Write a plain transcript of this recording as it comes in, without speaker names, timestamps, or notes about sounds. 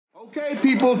Okay,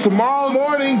 people, tomorrow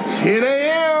morning, 10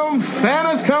 a.m.,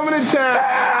 Santa's coming to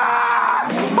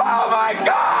town. Oh, my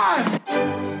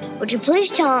God! Would you please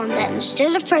tell him that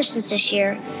instead of presents this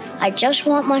year, I just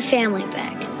want my family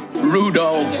back?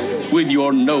 Rudolph, with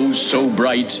your nose so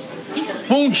bright,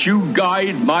 won't you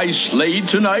guide my sleigh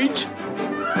tonight?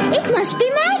 It must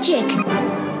be magic.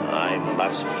 I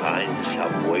must find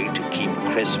some way to keep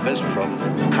Christmas from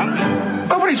coming.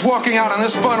 Nobody's walking out on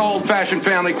this fun, old-fashioned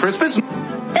family Christmas.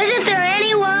 Isn't there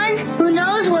anyone who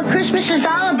knows what Christmas is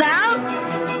all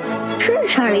about? Sure,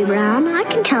 Charlie Brown. I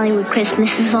can tell you what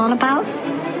Christmas is all about.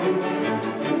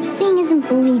 Seeing isn't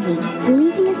believing.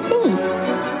 Believing is seeing.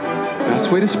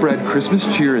 Best way to spread Christmas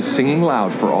cheer is singing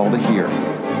loud for all to hear.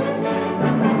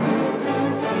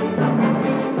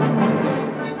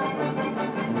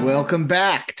 Welcome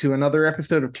back to another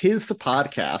episode of Tis the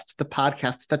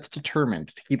podcast that's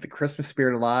determined to keep the Christmas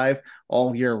spirit alive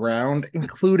all year round,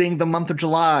 including the month of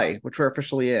July, which we're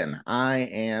officially in. I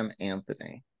am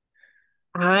Anthony.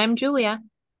 I'm Julia.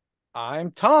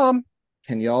 I'm Thom.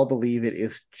 Can y'all believe it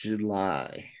is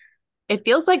July? It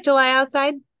feels like July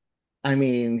outside. I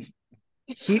mean,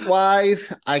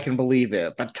 heat-wise, I can believe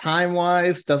it, but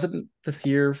time-wise, doesn't this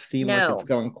year seem like it's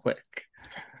going quick?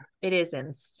 It is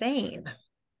insane.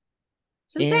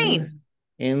 It's insane.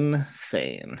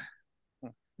 Insane.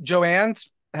 Joann's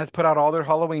has put out all their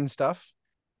Halloween stuff.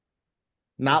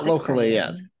 Not locally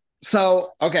yet.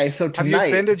 So tonight... Have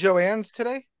you been to Joann's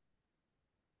today?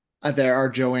 There are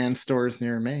Joann stores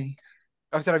near me.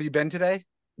 I said, have you been today?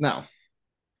 No.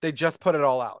 They just put it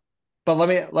all out. But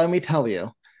let me tell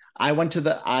you,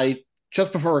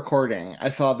 just before recording, I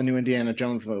saw the new Indiana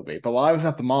Jones movie. But while I was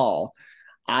at the mall,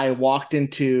 I walked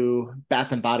into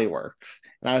Bath and Body Works,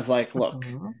 and I was like, look,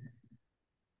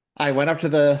 I went up to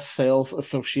the sales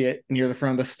associate near the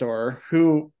front of the store,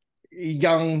 who she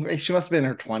must have been in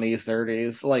her 20s,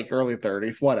 30s, like early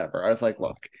 30s, whatever. I was like,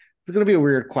 look, it's going to be a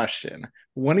weird question.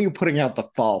 When are you putting out the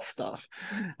fall stuff?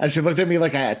 And she looked at me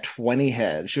like I had 20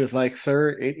 heads. She was like, sir,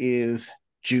 it is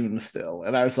June still.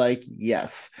 And I was like,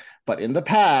 yes, but in the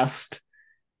past,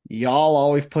 y'all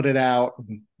always put it out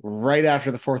right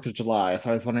after the 4th of July. So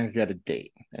I was wondering if you had a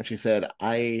date. And she said,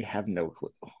 I have no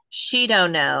clue. She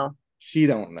don't know.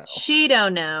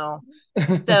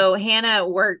 So Hannah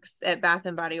works at Bath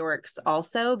and Body Works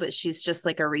also, but she's just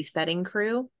like a resetting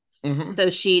crew. Mm-hmm.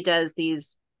 So she does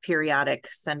these periodic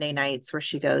Sunday nights where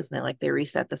she goes and they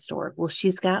reset the store. Well,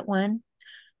 she's got one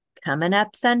coming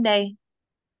up Sunday.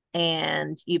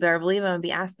 And you better believe I'm going to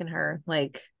be asking her,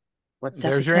 like, what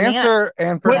stuff There's your answer. Up?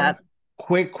 And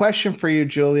quick question for you,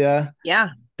 Julia. Yeah.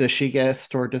 Does she get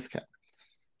store discounts?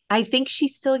 I think she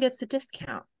still gets a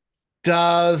discount.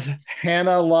 Does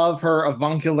Hannah love her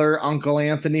avuncular Uncle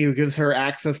Anthony who gives her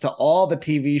access to all the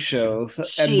TV shows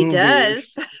and movies?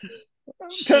 Does.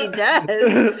 She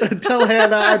does. Tell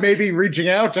Hannah I may be reaching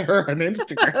out to her on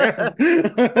Instagram.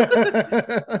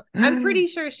 I'm pretty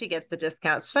sure she gets the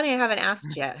discount. It's funny I haven't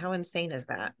asked yet. How insane is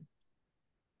that?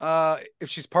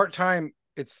 If she's part-time,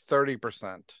 it's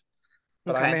 30%.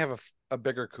 But okay. I may have a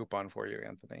bigger coupon for you,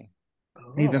 Anthony.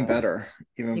 Oh. Even better.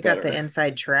 You got the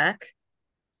inside track?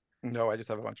 No, I just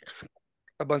have a bunch of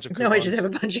coupons. No, I just have a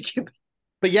bunch of coupons.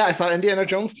 But yeah, I saw Indiana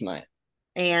Jones tonight.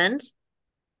 And?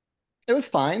 It was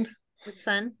fine. It was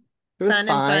fun. It was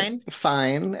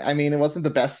fine. I mean, it wasn't the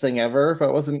best thing ever, but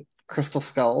it wasn't Crystal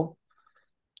Skull.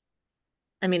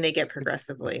 I mean, they get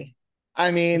progressively.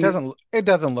 I mean, it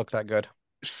doesn't look that good.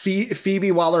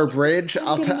 Phoebe Waller-Bridge.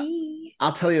 I'll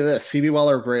tell you this: Phoebe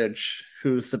Waller-Bridge,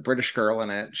 who's the British girl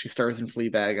in it, she stars in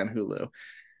Fleabag on Hulu.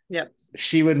 Yep.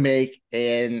 She would make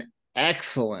an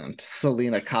excellent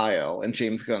Selena Kyle in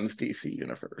James Gunn's DC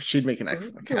universe. She'd make an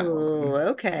excellent Catwoman. Oh,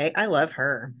 okay. I love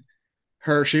her.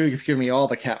 She was giving me all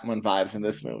the Catwoman vibes in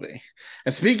this movie.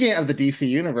 And speaking of the DC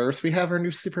universe, we have our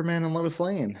new Superman and Lois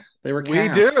Lane. They were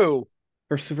cast. We do.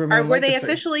 For Superman. Were they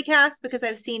officially cast? Because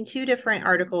I've seen 2 different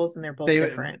articles and they're both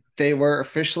different. They were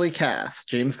officially cast.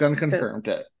 James Gunn confirmed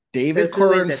it. David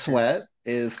Corenswet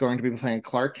is going to be playing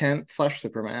Clark Kent /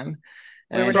 Superman.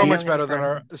 And so much better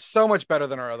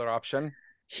than our other option.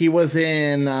 He was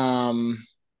in The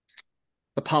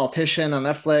Politician on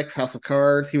Netflix, House of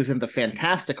Cards. He was in the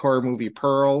fantastic horror movie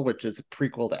Pearl, which is a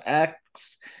prequel to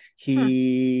X.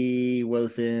 He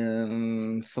was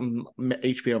in some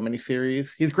HBO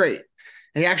miniseries. He's great.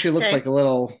 And he actually looks like a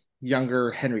little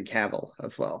younger Henry Cavill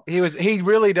as well. He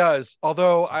really does.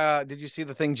 Although, did you see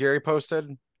the thing Jerry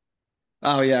posted?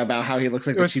 Oh, yeah, about how he looks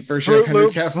like the cheap version of Henry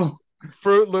Cavill.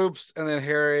 Fruit Loops, and then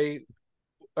Henry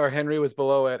was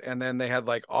below it, and then they had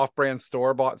like off-brand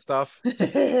store-bought stuff,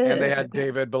 and they had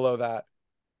David below that.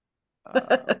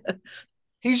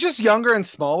 He's just younger and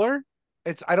smaller.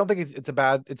 I don't think it's a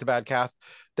bad cast.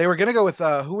 They were gonna go with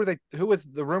who was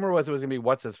the rumor was it was gonna be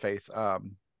what's his face?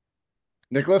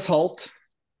 Nicholas Hoult.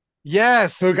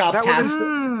 Yes. Who got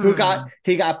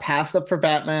passed up for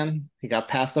Batman. He got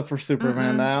passed up for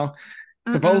Superman now.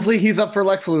 Supposedly he's up for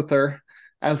Lex Luthor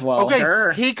as well. Okay,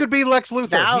 sure. He could be Lex Luthor.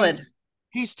 Valid.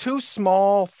 He's too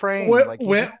small frame.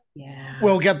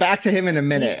 We'll get back to him in a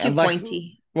minute. He's too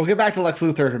pointy. We'll get back to Lex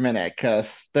Luthor in a minute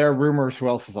because there are rumors who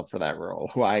else is up for that role,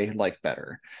 who I like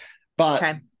better.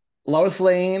 But Lois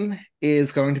Lane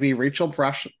is going to be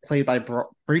played by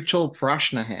Rachel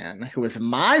Broshnahan, who is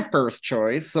my first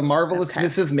choice, the marvelous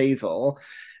Mrs. Maisel.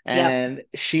 And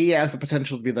she has the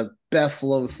potential to be the best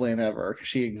Lois Lane ever because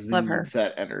she exudes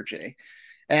that energy.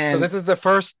 And so this is the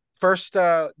first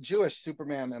Jewish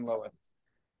Superman and Lois.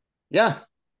 Yeah.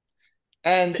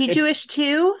 And is he Jewish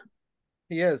too?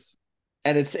 He is.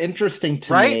 And it's interesting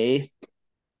to me.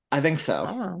 I think so.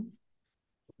 Oh.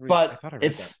 But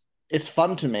it's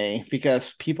fun to me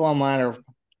because people online are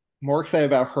more excited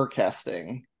about her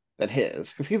casting than his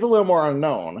because he's a little more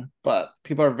unknown, but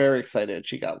people are very excited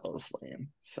she got Lois Lane.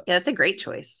 So. Yeah, that's a great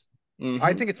choice. Mm-hmm.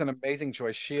 I think it's an amazing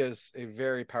choice. She is a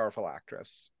very powerful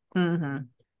actress. Mm-hmm.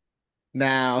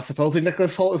 Now, supposedly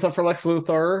Nicholas Hoult is up for Lex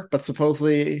Luthor, but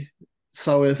supposedly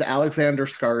so is Alexander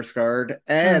Skarsgård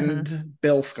and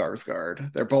Bill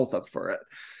Skarsgård. They're both up for it.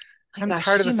 I'm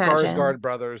tired of the Skarsgård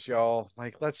brothers, y'all.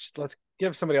 Like, let's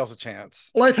give somebody else a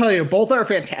chance. Well, I tell you, both are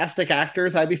fantastic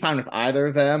actors. I'd be fine with either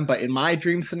of them. But in my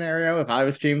dream scenario, if I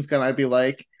was James Gunn, I'd be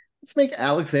like, let's make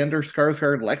Alexander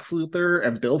Skarsgård Lex Luthor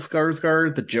and Bill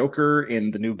Skarsgård the Joker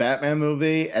in the new Batman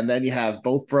movie. And then you have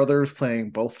both brothers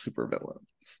playing both supervillains.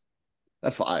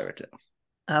 That's what I would do.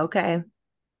 Okay.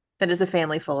 That is a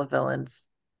family full of villains.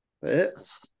 It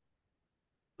is.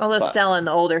 Although Stellan,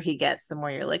 the older he gets, the more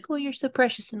you're like, oh, you're so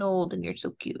precious and old and you're so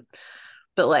cute.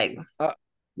 But like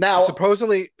now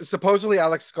supposedly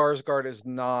Alex Skarsgård is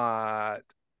not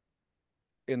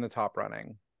in the top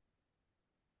running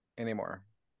anymore.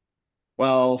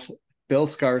 Well, Bill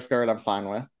Skarsgård I'm fine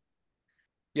with.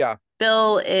 Yeah.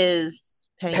 Bill is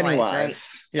Pennywise.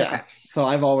 Right? Yeah. Okay. So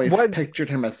I've always pictured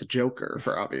him as the Joker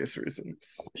for obvious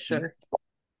reasons. Sure.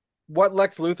 What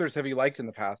Lex Luthors have you liked in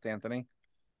the past, Anthony?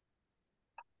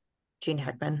 Gene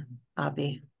Hackman,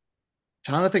 Avi.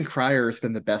 Jonathan Cryer has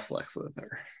been the best Lex Luthor.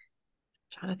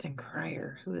 Jonathan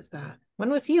Cryer, who is that? When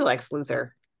was he Lex Luthor?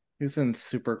 He was in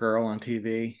Supergirl on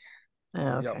TV.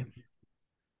 Oh, okay. Yep.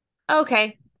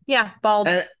 Okay. Yeah, bald.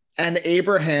 And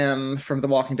Abraham from The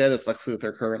Walking Dead is Lex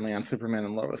Luthor currently on Superman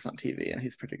and Lois on TV, and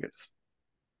he's pretty good.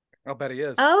 I'll bet he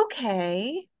is.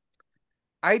 Okay.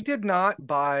 I did not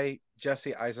buy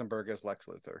Jesse Eisenberg as Lex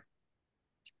Luthor.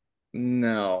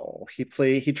 No, he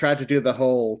tried to do the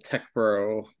whole tech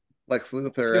bro Lex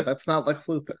Luthor. That's not Lex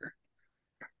Luthor.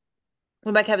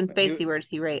 What about Kevin Spacey? Where does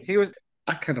he rate?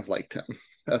 I kind of liked him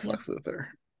as Lex Luthor.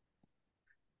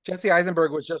 Jesse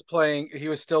Eisenberg was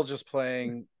still just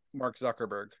playing Mark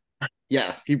Zuckerberg.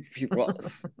 Yeah, he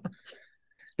was.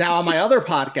 Now on my other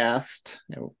podcast,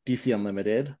 DC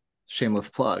Unlimited, shameless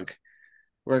plug,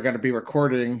 we're going to be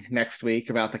recording next week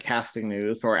about the casting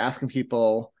news, but we're asking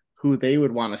people who they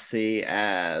would want to see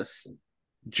as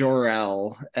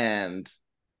Jor-El and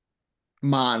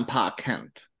Ma and Pa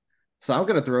Kent. So I'm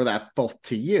going to throw that both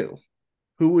to you.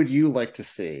 Who would you like to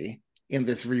see in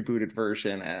this rebooted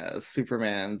version as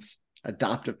Superman's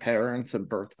adoptive parents and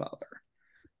birth father?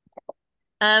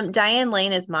 Diane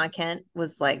Lane as Ma Kent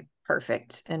was like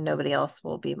perfect, and nobody else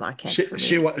will be Ma Kent.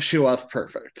 She was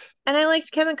perfect. And I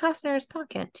liked Kevin Costner as Pa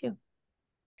Kent too.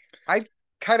 I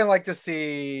kind of like to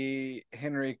see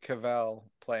Henry Cavill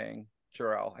playing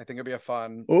Jor-El. I think it'd be a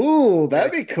fun. Ooh,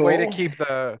 that'd be cool. Way to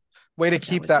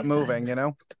keep that moving, you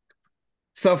know.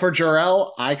 So for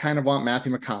Jor-El, I kind of want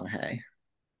Matthew McConaughey.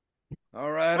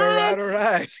 All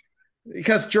right.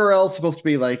 Because Jor-El's supposed to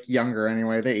be like younger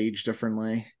anyway. They age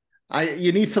differently.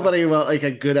 You need somebody like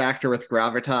a good actor with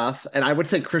gravitas, and I would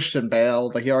say Christian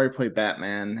Bale, but he already played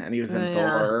Batman and he was in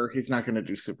Thor. He's not going to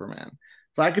do Superman,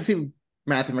 so I could see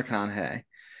Matthew McConaughey.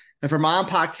 And for Ma and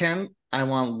Pa Kent, I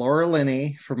want Laura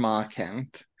Linney for Ma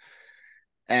Kent,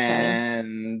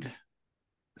 and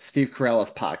Steve Carell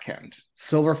as Pa Kent.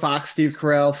 Silver Fox Steve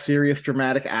Carell, serious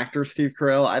dramatic actor Steve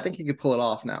Carell. I think he could pull it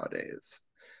off nowadays.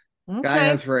 Okay. Guy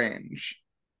has range.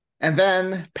 And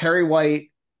then Perry White.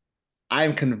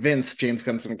 I'm convinced James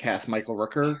Gunn's going to cast Michael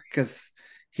Rooker because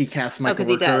he casts Michael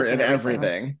Rooker in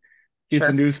everything. He's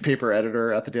a newspaper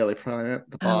editor at the Daily Planet,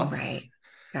 the boss. Right.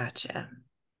 Gotcha.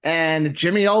 And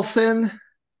Jimmy Olsen,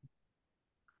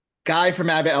 guy from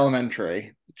Abbott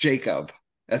Elementary, Jacob,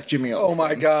 as Jimmy Olsen. Oh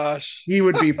my gosh. He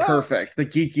would be perfect. The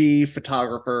geeky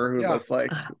photographer who looks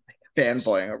like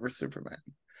fanboying over Superman.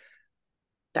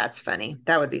 That's funny.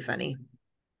 That would be funny.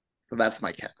 So that's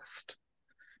my cast.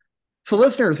 So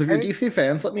listeners, if you're DC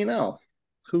fans, let me know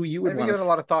who you would want to... I've been giving a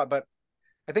lot of thought, but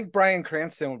I think Bryan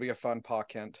Cranston would be a fun Pa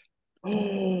Kent.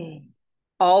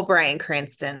 All Bryan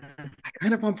Cranston. I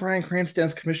kind of want Bryan Cranston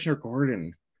as Commissioner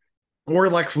Gordon. Or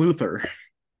Lex Luthor.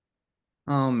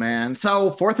 Oh, man.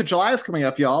 So 4th of July is coming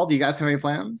up, y'all. Do you guys have any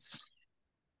plans?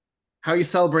 How are you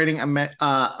celebrating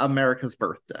America's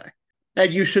birthday?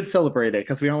 And you should celebrate it,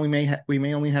 because we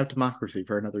may only have democracy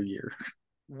for another year.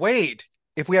 Wait,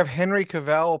 if we have Henry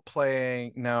Cavill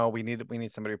playing... No, we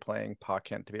need somebody playing Pa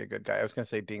Kent to be a good guy. I was going to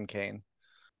say Dean Cain.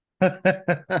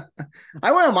 I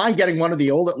wouldn't mind getting one of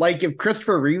the older... Like, if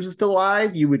Christopher Reeves is still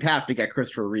alive, you would have to get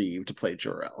Christopher Reeve to play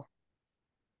Jor-El.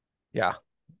 Yeah.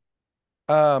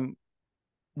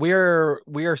 We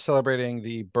are celebrating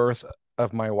the birth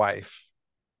of my wife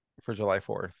for July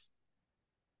 4th.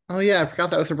 Oh yeah, I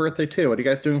forgot that was her birthday too. What are you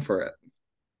guys doing for it?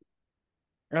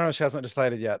 I don't know, she hasn't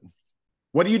decided yet.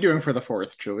 What are you doing for the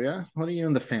 4th, Julia? What are you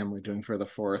and the family doing for the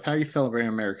 4th? How are you celebrating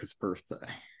America's birthday?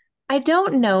 I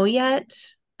don't know yet.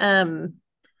 I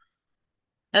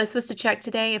was supposed to check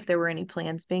today if there were any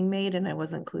plans being made, and I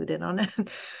wasn't clued in on it,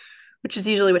 which is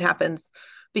usually what happens.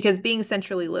 Because being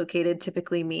centrally located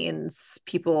typically means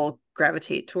people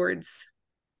gravitate towards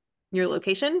your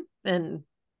location. And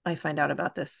I find out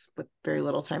about this with very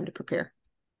little time to prepare.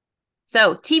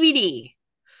 So TBD.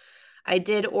 I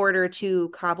did order 2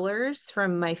 cobblers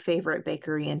from my favorite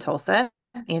bakery in Tulsa,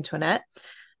 Antoinette,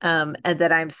 and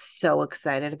that I'm so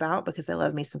excited about because I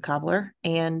love me some cobbler.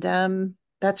 And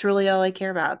that's really all I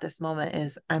care about at this moment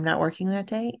is I'm not working that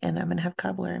day and I'm going to have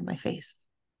cobbler in my face.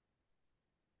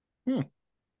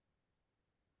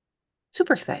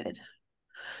 Super excited.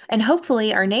 And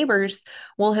hopefully our neighbors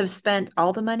will have spent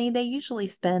all the money they usually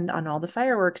spend on all the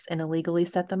fireworks and illegally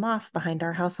set them off behind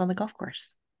our house on the golf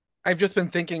course. I've just been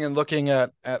thinking and looking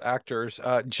at actors.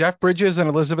 Jeff Bridges and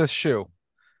Elizabeth Shue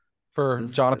for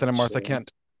Jonathan and Martha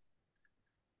Kent.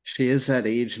 She is that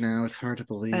age now. It's hard to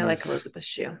believe. I like Elizabeth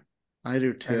Shue. I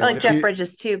do too. I like Jeff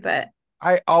Bridges too, but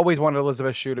I always wanted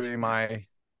Elizabeth Shue to be my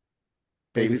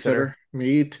babysitter.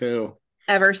 Me too.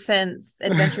 Ever since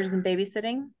Adventures in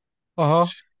Babysitting.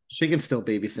 She can still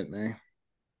babysit me.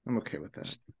 I'm okay with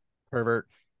that. Pervert.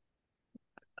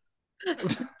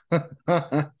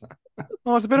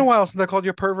 Well, it's been a while since I called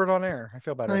you a pervert on air. I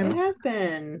feel better. It has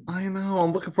been. I know.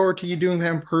 I'm looking forward to you doing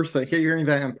that in person. Hearing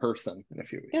that in person in a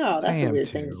few weeks. Yeah, that's a weird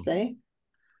thing to say.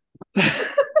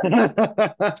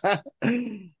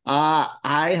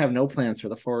 I have no plans for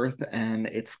the 4th, and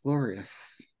it's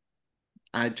glorious.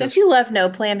 Don't you love no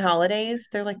plan holidays?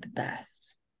 They're like the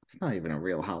best. It's not even a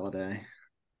real holiday.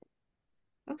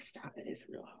 Oh, stop! It is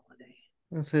a real holiday.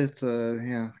 It's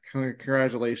yeah.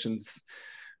 Congratulations.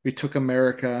 We took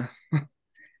America.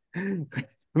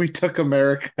 We took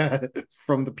America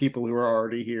from the people who are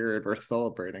already here, and we're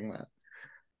celebrating that.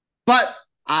 But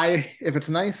if it's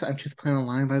nice, I'm just planning on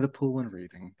lying by the pool and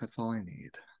reading. That's all I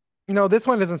need. No, this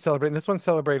one isn't celebrating. This one's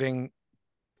celebrating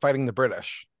fighting the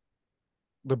British.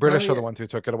 The British are the ones who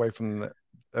took it away from the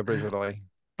originally.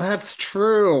 That's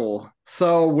true.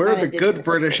 So we're the good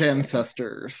British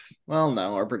ancestors. Well,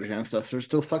 no, our British ancestors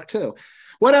still suck too.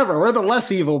 Whatever, we're the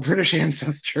less evil British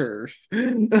ancestors.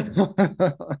 You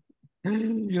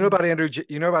know about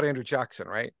Andrew Jackson,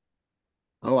 right?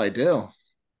 Oh, I do.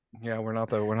 Yeah, we're not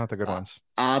the good ones.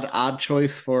 Odd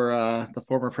choice for the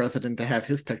former president to have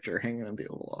his picture hanging in the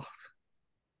Oval Office.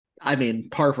 I mean,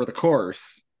 par for the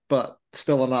course, but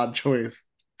still an odd choice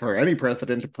for any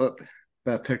president to put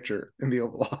that picture in the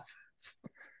Oval Office.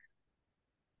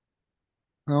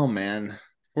 Oh man,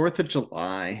 4th of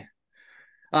July.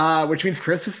 Which means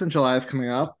Christmas in July is coming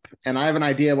up, and I have an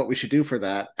idea what we should do for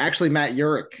that. Actually, Matt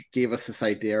Urich gave us this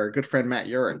idea. Our good friend Matt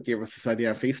Urich gave us this idea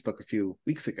on Facebook a few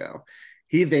weeks ago.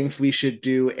 He thinks we should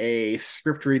do a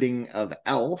script reading of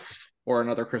Elf or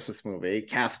another Christmas movie,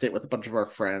 cast it with a bunch of our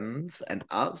friends and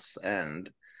us, and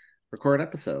record an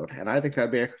episode. And I think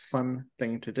that'd be a fun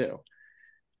thing to do.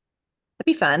 That'd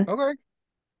be fun. Okay.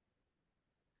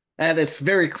 And it's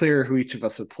very clear who each of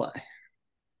us would play.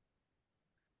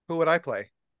 Who would I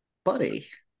play? Buddy.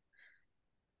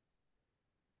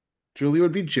 Julie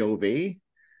would be Joby,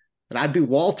 and I'd be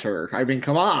Walter. I mean,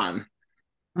 come on.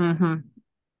 Mm-hmm.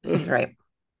 Seems right.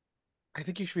 I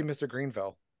think you should be Mr.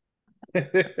 Greenville.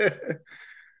 The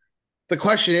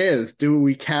question is, do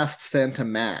we cast Santa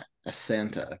Matt as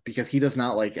Santa? Because he does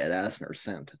not like Ed Asner's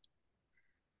Santa.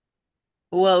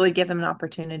 Well, it would give him an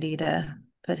opportunity to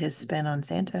put his spin on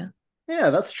Santa. Yeah,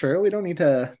 that's true. We don't need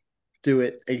to do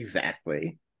it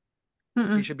exactly.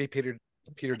 He should be Peter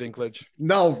Peter Dinklage.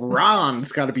 No,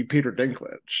 Ron's got to be Peter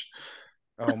Dinklage.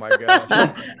 Oh my gosh.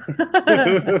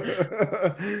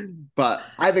 But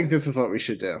I think this is what we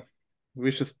should do.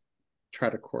 We should try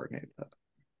to coordinate that.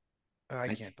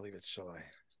 I can't believe it's July.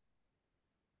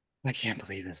 I can't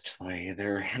believe it's July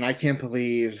either. And I can't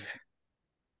believe,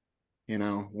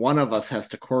 one of us has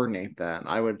to coordinate that.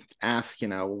 I would ask,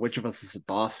 which of us is the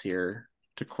boss here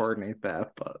to coordinate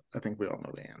that, but I think we all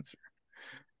know the answer.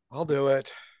 I'll do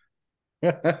it.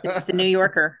 It's the New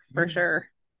Yorker, for sure.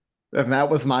 And that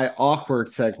was my awkward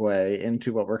segue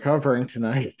into what we're covering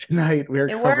tonight. Tonight we're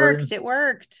covering It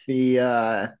worked.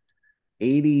 The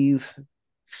 80s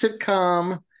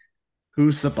sitcom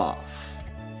Who's the Boss?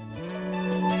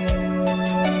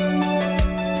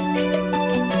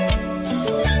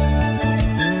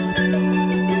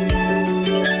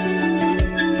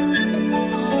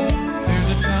 There's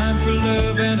a time for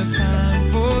love and a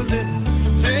time for living.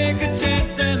 Take a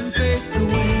chance and face the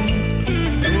wind.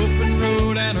 Open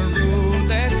road and a road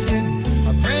that's hidden.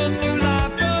 A brand new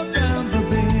life around the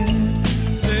bend.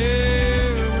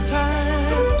 There were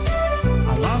times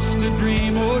I lost a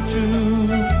dream or two.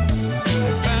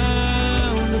 I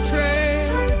found a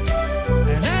trail,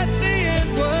 and at the end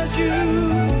was you.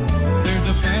 There's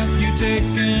a path you take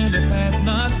and a path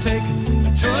not taken.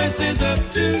 The choice is up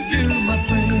to you, my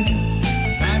friend.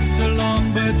 Nights are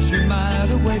long, but you might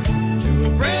awaken to a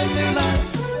brand new life.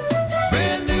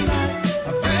 Brand new life,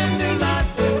 a brand new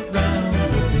life around the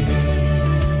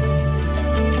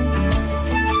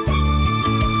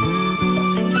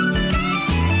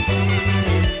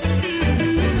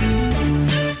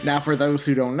bend. Now, for those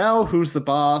who don't know, Who's the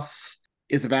Boss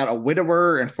is about a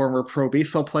widower and former pro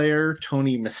baseball player,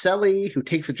 Tony Maselli, who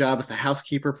takes a job as a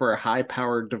housekeeper for a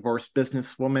high-powered divorced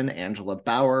businesswoman, Angela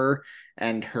Bauer,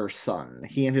 and her son.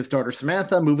 He and his daughter,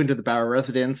 Samantha, move into the Bauer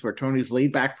residence, where Tony's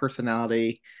laid-back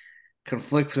personality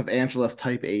conflicts with Angela's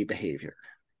type A behavior.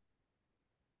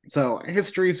 So,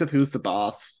 histories with Who's the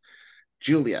Boss.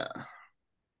 Julia.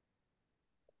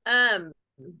 I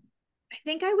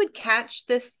think I would catch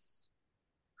this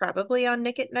probably on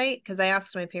Nick at Night, because I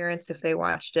asked my parents if they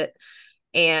watched it,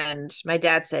 and my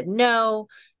dad said no,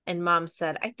 and mom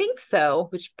said I think so,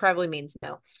 which probably means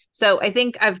no. So I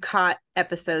think I've caught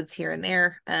episodes here and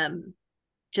there,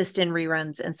 just in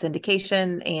reruns and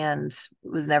syndication, and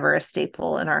it was never a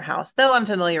staple in our house, though I'm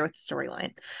familiar with the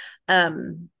storyline.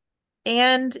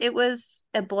 And it was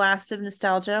a blast of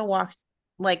nostalgia,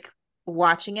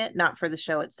 watching it, not for the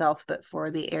show itself, but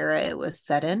for the era it was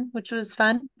set in, which was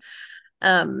fun.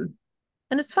 And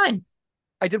it's fine.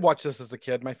 I did watch this as a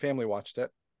kid. My family watched it,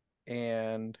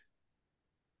 and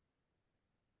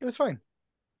it was fine.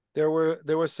 There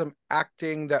was some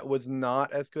acting that was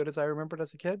not as good as I remembered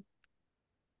as a kid,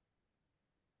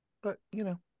 but it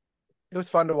was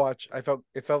fun to watch.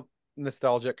 It felt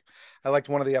nostalgic. I liked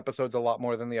one of the episodes a lot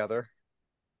more than the other.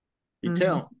 Me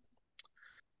too.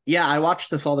 Yeah, I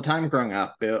watched this all the time growing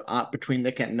up, between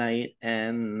Nick at Night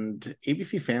and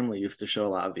ABC Family used to show a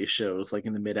lot of these shows, like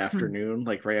in the mid-afternoon,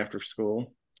 like right after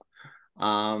school.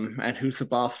 And Who's the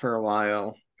Boss for a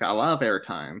while got a lot of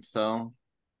airtime, so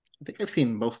I think I've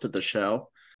seen most of the show.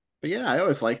 But yeah, I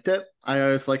always liked it. I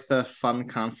always liked the fun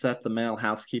concept, the male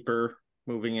housekeeper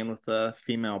moving in with the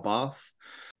female boss.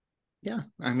 Yeah,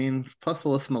 I mean, plus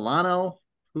Alyssa Milano,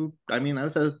 I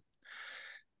was a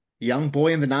young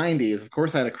boy in the 90s. Of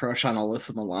course I had a crush on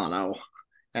Alyssa Milano,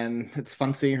 and it's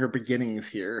fun seeing her beginnings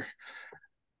here.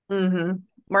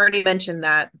 Marty mentioned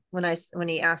that when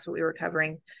he asked what we were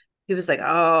covering. He was like,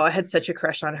 oh, I had such a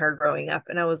crush on her growing up,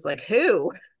 and I was like,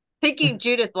 who? Thinking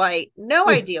Judith Light. No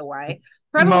idea why.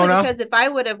 Probably Mona. Because if I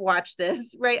would have watched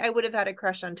this, right, I would have had a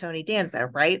crush on Tony Danza,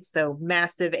 right? So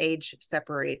massive age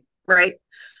separate, right?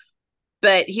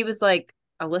 But he was like,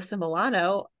 Alyssa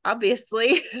Milano,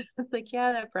 obviously. I was like,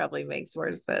 yeah, that probably makes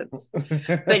more sense.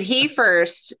 But he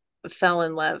first fell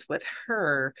in love with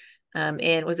her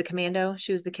was it Commando?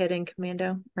 She was the kid in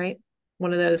Commando, right?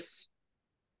 One of those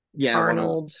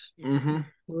Arnold,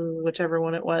 whichever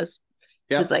one it was.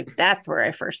 Yep. It was like, that's where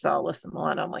I first saw Alyssa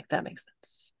Milano. I'm like, that makes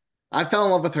sense. I fell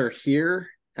in love with her here,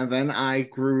 and then I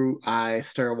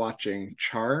started watching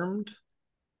Charmed,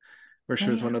 where she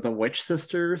was one of the witch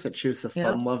sisters, and she was the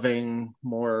fun-loving,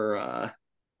 more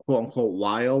quote-unquote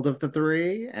wild of the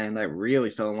three, and I really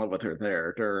fell in love with her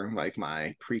there during like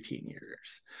my preteen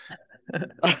years.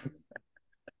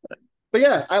 But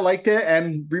yeah, I liked it,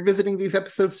 and revisiting these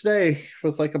episodes today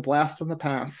was like a blast from the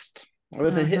past. It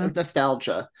was a hit of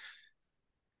nostalgia.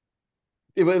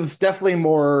 It was definitely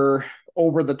more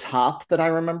over the top than I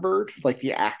remembered, like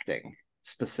the acting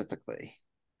specifically.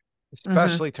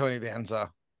 Especially Tony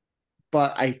Danza.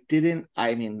 but I didn't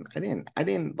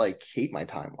like hate my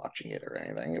time watching it or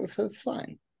anything. It was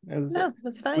fine. It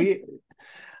was fine.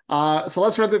 So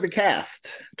let's run through the cast.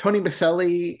 Tony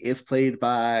Maselli is played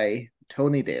by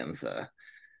Tony Danza.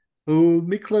 Hold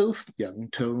me close, young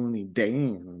Tony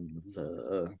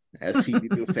Danza, as Phoebe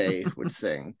Buffay would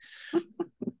sing.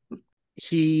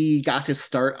 He got his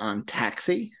start on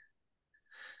Taxi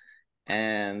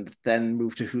and then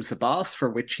moved to Who's the Boss, for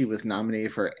which he was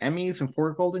nominated for Emmys and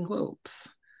 4 Golden Globes.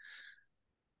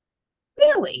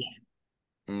 Really?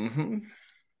 Mm-hmm.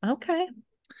 Okay.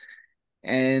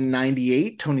 In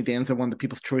 98, Tony Danza won the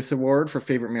People's Choice Award for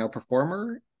Favorite Male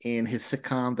Performer in his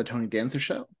sitcom, The Tony Danza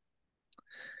Show.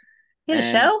 He had a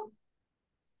show?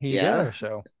 He did have a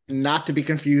show. Not to be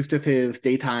confused with his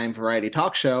daytime variety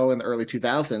talk show in the early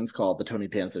 2000s called The Tony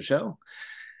Danza Show.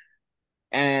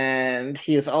 And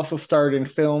he has also starred in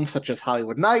films such as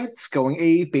Hollywood Nights, Going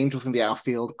Ape, Angels in the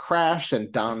Outfield, Crash,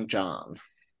 and Don John.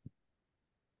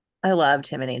 I loved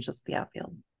him in Angels in the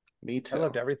Outfield. Me too. I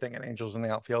loved everything in Angels in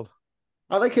the Outfield.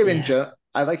 I like him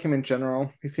I like him in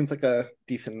general. He seems like a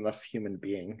decent enough human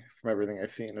being from everything I've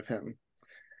seen of him.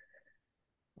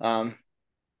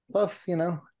 Plus,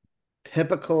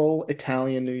 typical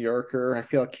Italian New Yorker. I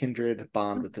feel a kindred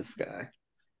bond with this guy.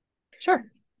 Sure.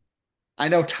 I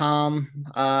know Thom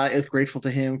is grateful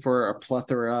to him for a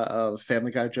plethora of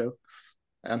Family Guy jokes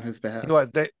on his behalf. You know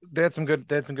what? They had some good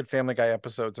Family Guy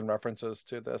episodes and references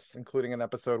to this, including an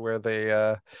episode where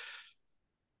they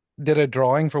did a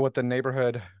drawing for what the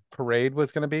neighborhood parade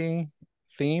was going to be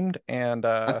themed, and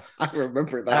I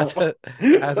remember that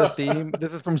as a theme.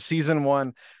 This is from season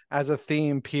 1. As a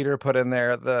theme, Peter put in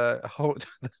there the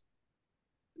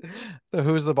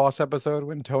Who's the Boss episode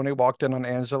when Tony walked in on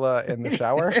Angela in the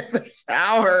shower. In the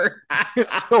shower.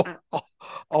 So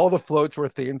all the floats were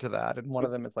themed to that, and one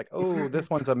of them is like, "Oh, this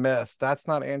one's a miss. That's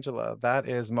not Angela. That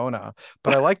is Mona."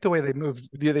 But I like the way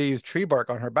they used tree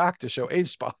bark on her back to show age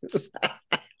spots.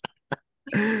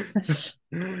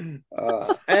 And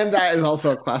that is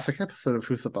also a classic episode of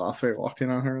Who's the Boss where he walked in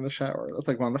on her in the shower. That's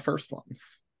like one of the first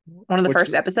ones. One of the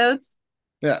first episodes?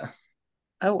 Yeah.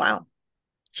 Oh, wow.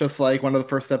 Just like one of the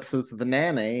first episodes of The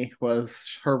Nanny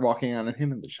was her walking on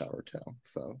him in the shower too.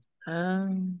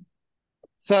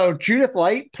 So Judith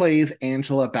Light plays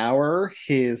Angela Bauer,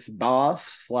 his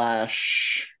boss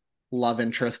 / love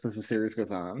interest as the series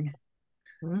goes on.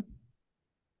 Mm-hmm.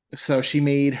 So she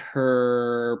made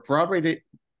her Broadway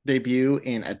debut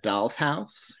in A Doll's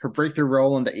House. Her breakthrough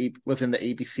role was in the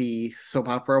ABC soap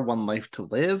opera One Life to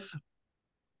Live.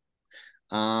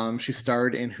 She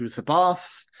starred in Who's the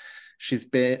Boss. She's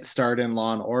starred in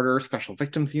Law and Order Special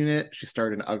Victims Unit. She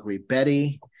starred in Ugly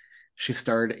Betty. She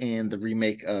starred in the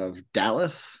remake of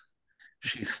Dallas.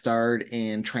 She starred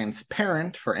in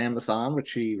Transparent for Amazon,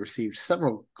 which she received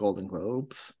several Golden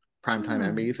Globes, Primetime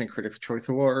Emmys, and Critics' Choice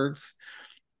Awards.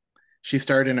 She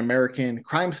starred in American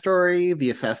Crime Story,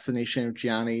 The Assassination of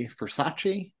Gianni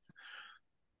Versace.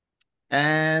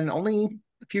 And only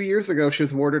a few years ago, she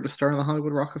was awarded a star in the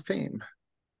Hollywood Walk of Fame.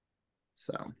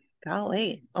 So,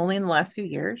 golly, only in the last few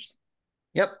years?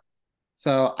 Yep.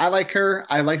 So I like her.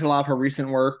 I liked a lot of her recent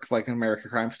work, like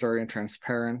American Crime Story and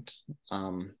Transparent.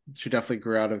 She definitely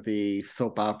grew out of the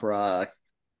soap opera,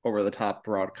 over-the-top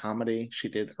broad comedy she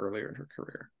did earlier in her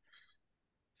career.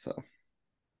 So,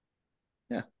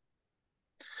 yeah.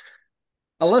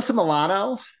 Alyssa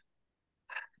Milano,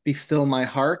 Be Still My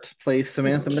Heart, plays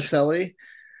Samantha Maselli,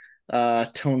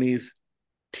 Tony's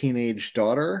teenage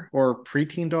daughter or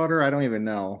preteen daughter. I don't even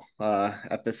know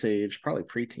at this age, probably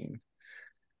preteen.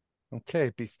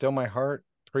 Okay, Be Still My Heart,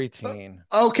 preteen.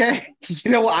 Okay,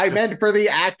 I meant for the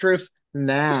actress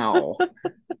now.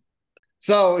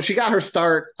 So she got her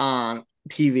start on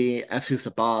TV as Who's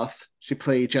the Boss. She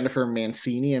played Jennifer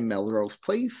Mancini in Melrose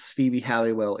Place, Phoebe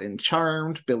Halliwell in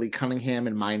Charmed, Billy Cunningham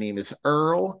in My Name is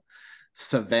Earl,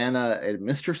 Savannah in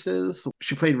Mistresses.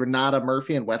 She played Renata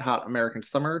Murphy in Wet Hot American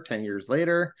Summer 10 years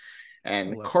later,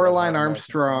 and Coraline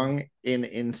Armstrong in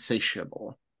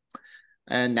Insatiable.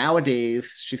 And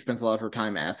nowadays, she spends a lot of her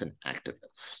time as an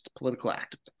activist, political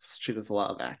activist. She does a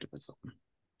lot of activism.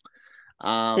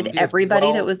 Did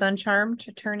everybody that was on Charmed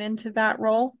turn into that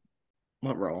role?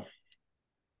 What role?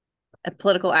 A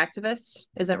political activist?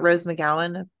 Isn't Rose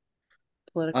McGowan a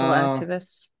political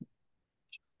activist?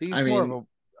 She's more of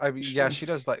a... yeah, she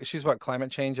does she's what,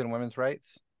 climate change and women's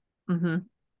rights? Mm-hmm.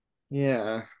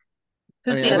 Yeah.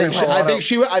 Who's the other one?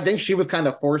 I think she was kind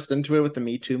of forced into it with the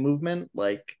Me Too movement.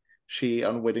 Like, she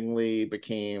unwittingly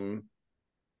became,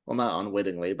 well, not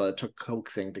unwittingly, but it took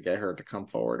coaxing to get her to come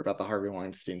forward about the Harvey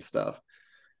Weinstein stuff.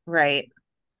 Right.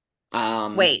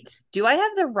 Wait, do I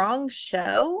have the wrong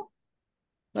show?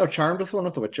 No, Charmed was the one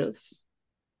with the witches.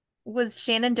 Was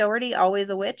Shannon Doherty always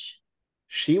a witch?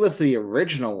 She was the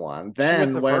original one.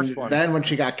 Then when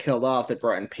she got killed off, they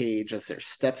brought in Paige as their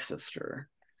stepsister.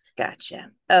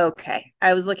 Gotcha. Okay.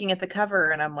 I was looking at the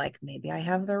cover and I'm like, maybe I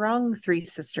have the wrong Three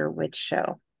Sister Witch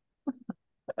show.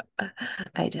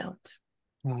 I don't.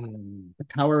 The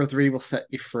power of 3 will set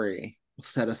you free. Will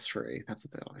set us free. That's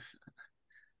what they always said.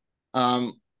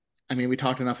 I mean, we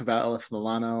talked enough about Alyssa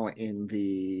Milano in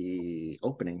the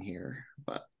opening here,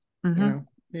 but you know,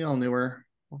 we all knew her.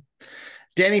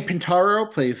 Danny Pintaro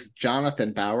plays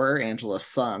Jonathan Bauer, Angela's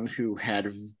son, who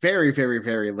had very, very,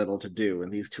 very little to do in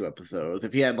these 2 episodes.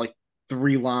 If he had like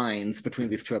 3 lines between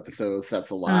these 2 episodes,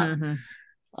 that's a lot.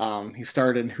 He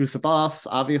starred in Who's the Boss,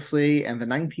 obviously, and the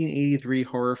 1983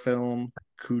 horror film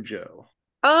Cujo.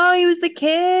 Oh, he was the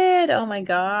kid. Oh my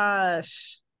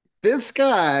gosh. This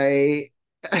guy,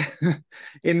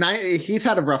 he's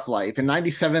had a rough life. In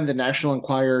 97, the National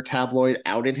Enquirer tabloid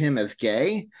outed him as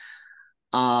gay.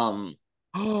 In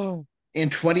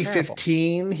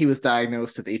 2015, he was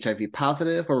diagnosed with HIV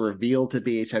positive, or revealed to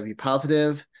be HIV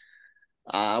positive,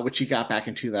 which he got back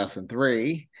in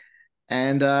 2003.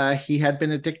 And he had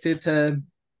been addicted to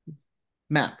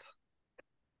meth.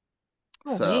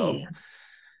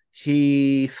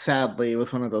 He sadly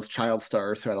was one of those child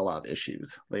stars who had a lot of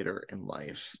issues later in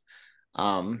life.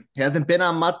 He hasn't been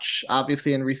on much,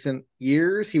 obviously, in recent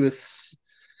years. He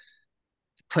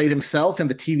played himself in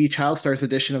the TV Child Stars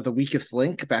edition of The Weakest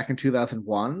Link back in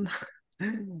 2001.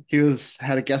 He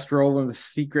had a guest role in The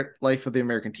Secret Life of the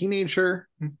American Teenager.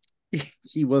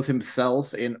 He was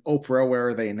himself in Oprah, Where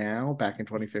Are They Now? Back in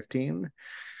 2015.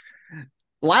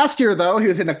 Last year, though, he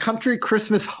was in A Country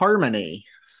Christmas Harmony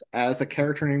as a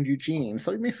character named Eugene.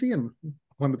 So you may see him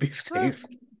one of these days.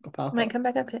 Might come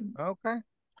back up here. Okay.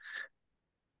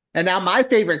 And now my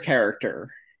favorite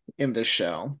character in this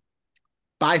show,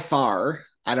 by far,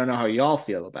 I don't know how y'all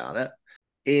feel about it,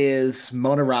 is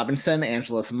Mona Robinson,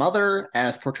 Angela's mother,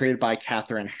 as portrayed by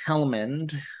Katherine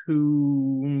Helmond,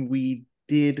 who we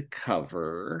did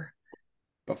cover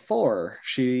before.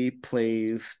 She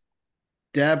plays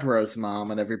Deborah's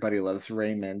mom and Everybody Loves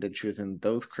Raymond, and she was in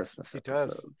those Christmas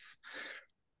episodes.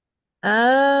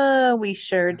 Oh, we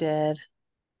sure did.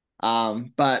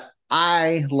 But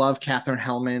I love Katherine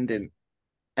Helmond in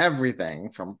everything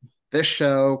from this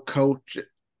show, Coach,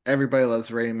 Everybody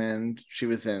Loves Raymond. She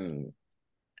was in,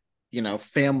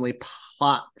 Family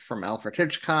Plot from Alfred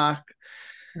Hitchcock.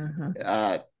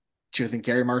 She was in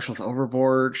Gary Marshall's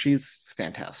Overboard. She's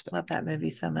fantastic. Love that movie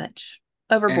so much.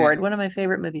 Overboard, one of my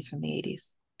favorite movies from the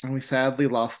 80s. And we sadly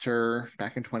lost her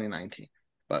back in 2019.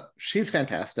 But she's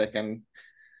fantastic. And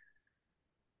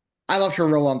I loved her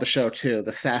role on the show, too.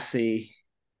 The sassy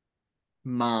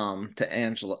mom to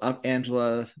Angela,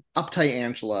 uptight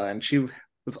Angela. And she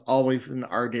was always an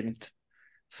ardent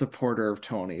supporter of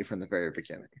Tony from the very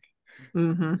beginning.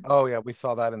 Oh, yeah. We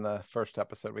saw that in the first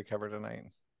episode we covered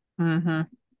tonight.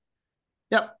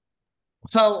 Yep.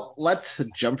 So let's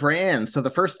jump right in. So the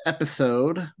first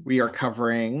episode we are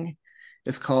covering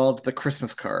is called The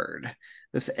Christmas Card.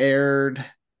 This aired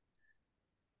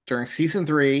during season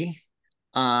 3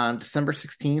 on December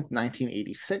 16th,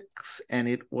 1986, and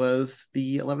it was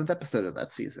the 11th episode of that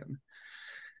season.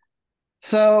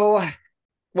 So,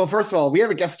 well, first of all, we have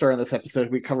a guest star in this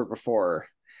episode we covered before.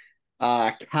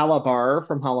 Calabar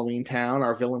from Halloween Town,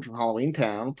 our villain from Halloween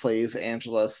Town, plays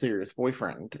Angela's serious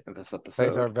boyfriend in this episode.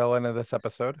 Plays our villain in this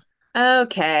episode.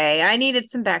 Okay, I needed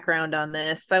some background on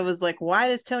this. I was like, why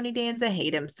does Tony Danza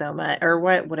hate him so much? Or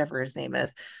whatever his name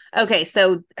is. Okay,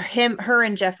 so her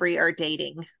and Jeffrey are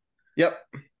dating. Yep.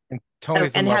 And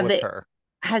Tony's in love with her.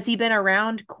 Has he been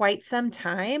around quite some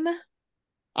time?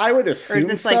 I would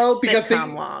assume so, because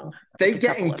they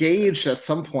get engaged at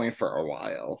some point for a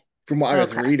while, from what I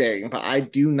was reading, but I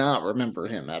do not remember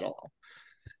him at all.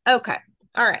 Okay.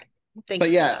 All right. Thank you.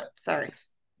 Yeah. Sorry.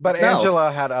 But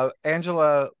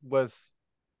Angela was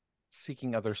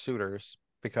seeking other suitors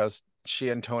because she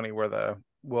and Tony were the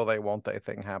will they, won't they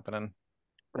thing happening.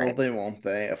 Will they, won't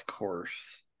they? Of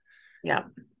course. Yeah.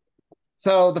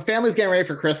 So the family's getting ready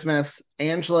for Christmas.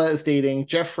 Angela is dating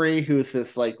Jeffrey, who's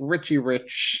this like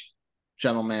rich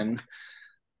gentleman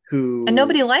who... And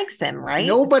nobody likes him, right?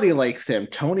 Nobody likes him.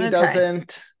 Tony doesn't.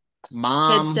 Kids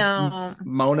don't.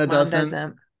 Mom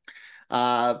doesn't.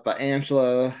 But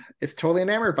Angela is totally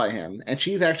enamored by him. And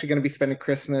she's actually going to be spending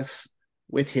Christmas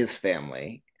with his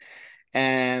family.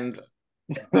 And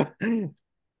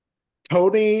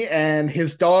Tony and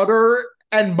his daughter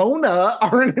and Mona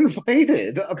aren't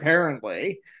invited,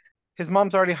 apparently. His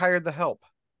mom's already hired the help.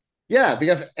 Yeah,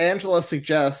 because Angela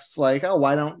suggests, like, oh,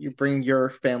 why don't you bring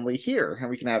your family here and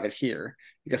we can have it here?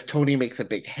 Because Tony makes a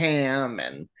big ham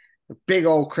and a big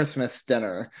old Christmas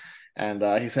dinner. And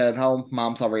he said, oh,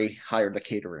 mom's already hired the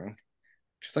catering.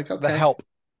 She's like, okay. The help.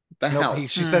 The help.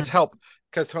 She says help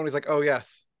because Tony's like, oh,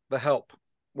 yes, the help.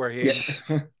 Where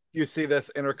you see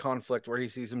this inner conflict where he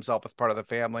sees himself as part of the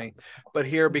family. But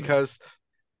here, because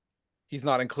he's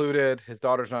not included, his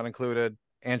daughter's not included,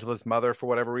 Angela's mother, for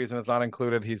whatever reason, is not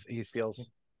included. He feels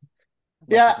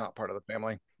he's not part of the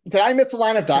family. Did I miss a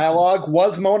line of dialogue?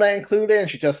 Was Mona included and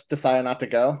she just decided not to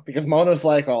go? Because Mona's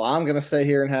like, oh, I'm going to stay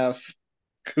here and have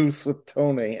goose with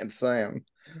Tony and Sam.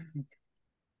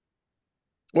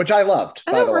 Which I loved,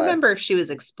 by the way. I don't remember if she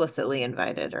was explicitly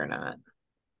invited or not.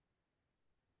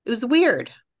 It was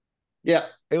weird. Yeah.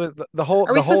 It was the whole.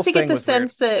 Are we supposed to get the weird.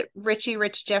 sense that Rich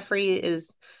Jeffrey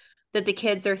is... that the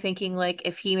kids are thinking, like,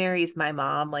 if he marries my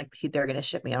mom, like, they're going to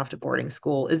ship me off to boarding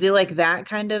school? Is he like that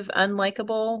kind of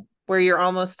unlikable where you're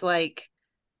almost like,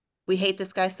 we hate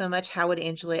this guy so much, how would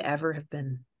Angela ever have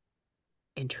been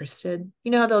interested?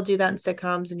 You know how they'll do that in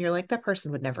sitcoms and you're like, that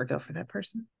person would never go for that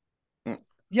person.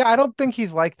 Yeah, I don't think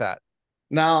he's like that.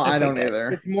 No, I don't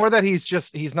either. It's more that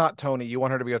he's not Tony. You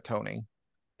want her to be a Tony.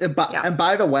 And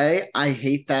by the way, I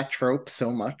hate that trope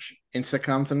so much in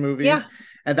sitcoms and movies. Yeah.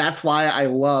 And that's why I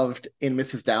loved in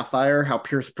Mrs. Doubtfire how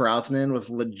Pierce Brosnan was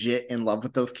legit in love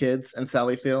with those kids and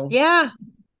Sally Field. Yeah.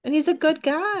 And he's a good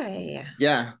guy.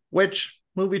 Yeah. Which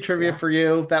movie trivia for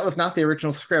you? That was not the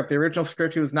original script. The original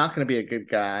script, he was not going to be a good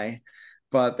guy,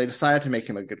 but they decided to make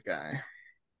him a good guy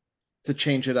to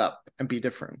change it up and be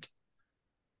different.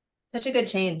 Such a good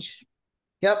change.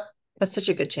 Yep. That's such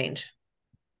a good change.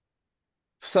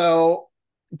 So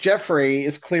Jeffrey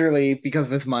is clearly, because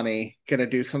of his money, going to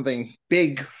do something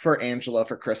big for Angela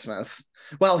for Christmas.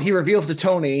 Well, he reveals to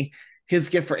Tony his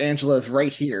gift for Angela is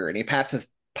right here, and he pats his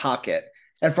pocket.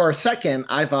 And for a second,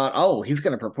 I thought, oh, he's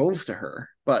going to propose to her.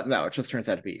 But no, it just turns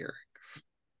out to be earrings.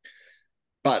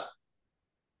 But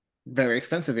very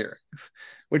expensive earrings,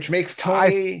 which makes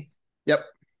Tony... Yep.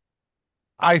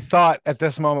 I thought at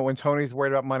this moment when Tony's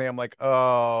worried about money, I'm like,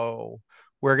 oh,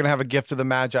 we're going to have a gift of the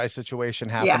Magi situation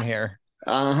happen here.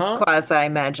 Quasi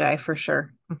Magi for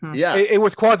sure. Mm-hmm. Yeah. It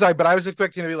was quasi, but I was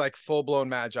expecting to be like full-blown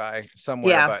Magi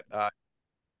somewhere. Yeah. But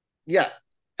yeah.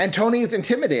 And Tony is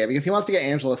intimidated because he wants to get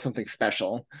Angela something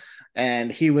special.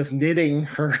 And he was knitting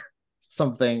her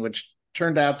something, which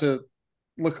turned out to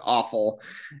look awful.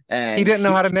 And he didn't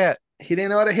know how to knit. He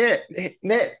didn't know how to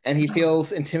knit. And he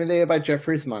feels intimidated by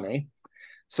Jeffrey's money.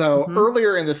 So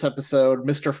earlier in this episode,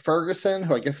 Mr. Ferguson,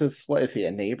 who I guess is, what is he,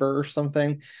 a neighbor or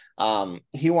something?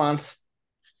 He wants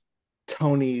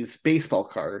Tony's baseball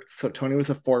card. So Tony was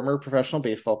a former professional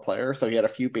baseball player, so he had a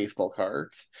few baseball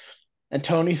cards. And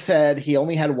Tony said he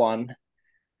only had one,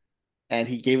 and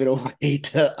he gave it away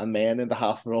to a man in the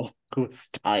hospital who was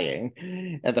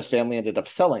dying, and the family ended up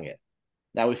selling it.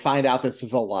 Now we find out this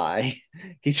is a lie.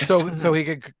 He just so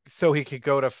he could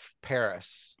go to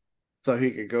Paris. So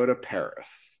he could go to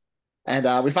Paris.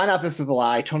 And we find out this is a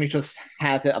lie. Tony just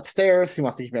has it upstairs. He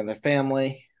wants to keep it in the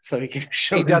family so he can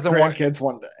show his grandkids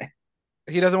one day.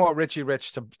 He doesn't want Richie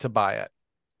Rich to buy it.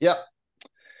 Yep.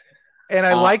 And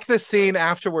I like the scene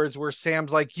afterwards where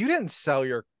Sam's like, you didn't sell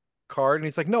your card. And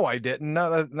he's like, no, I didn't.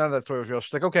 None of that story was real.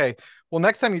 She's like, okay, well,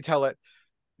 next time you tell it,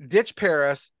 ditch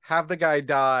Paris, have the guy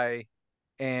die,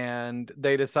 and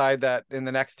they decide that in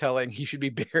the next telling, he should be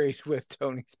buried with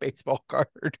Tony's baseball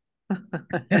card.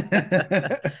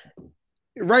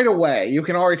 Right away, you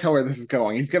can already tell where this is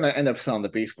going. He's going to end up selling the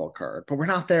baseball card, but we're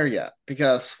not there yet,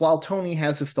 because while Tony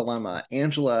has this dilemma,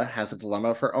 Angela has a dilemma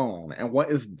of her own. And what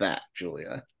is that,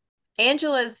 Julia?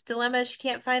 Angela's dilemma, she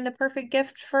can't find the perfect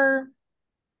gift for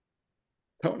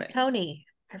Tony.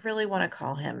 I really want to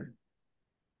call him.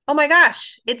 Oh my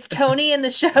gosh, it's Tony in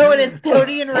the show and it's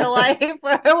Tony in real life.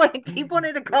 I keep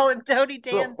wanting to call him Tony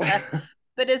Danza.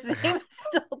 But his name is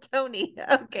still Tony.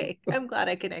 Okay, I'm glad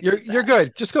I connected. You're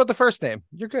good. Just go with the first name.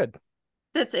 You're good.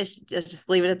 That's it. Just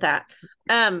leave it at that.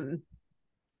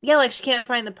 Yeah, like she can't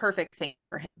find the perfect thing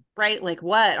for him, right? Like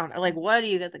what? What do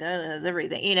you get the guy that has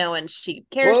everything, And she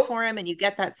cares for him, and you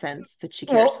get that sense that she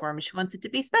cares for him. And she wants it to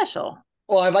be special.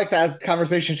 Well, I like that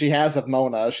conversation she has with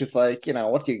Mona. She's like,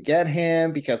 what do you get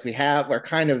him? Because we're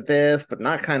kind of this, but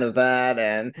not kind of that.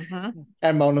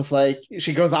 And Mona's like,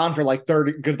 she goes on for like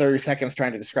 30 seconds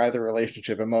trying to describe the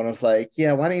relationship. And Mona's like,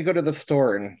 yeah, why don't you go to the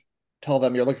store and tell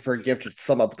them you're looking for a gift to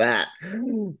sum up that?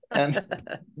 And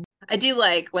I do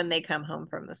like when they come home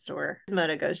from the store,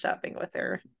 Mona goes shopping with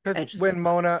her. When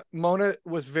Mona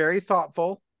was very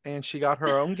thoughtful and she got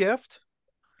her own gift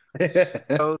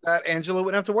so that Angela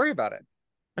wouldn't have to worry about it.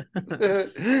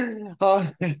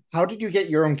 How did you get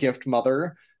your own gift,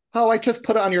 Mother? Oh, I just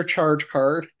put it on your charge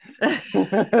card.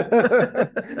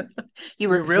 You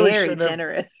were really very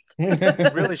generous.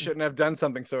 Really shouldn't have done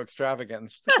something so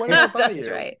extravagant. She's like, why did I buy you? That's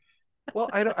right. Well,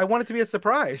 I want it to be a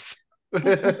surprise.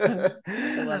 I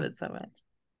love it so much.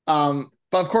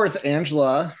 But of course,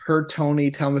 Angela heard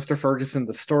Tony tell Mr. Ferguson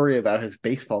the story about his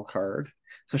baseball card.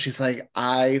 So she's like,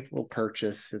 I will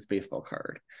purchase his baseball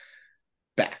card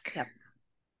back. Yep.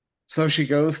 So she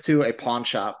goes to a pawn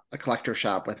shop, a collector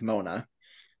shop with Mona,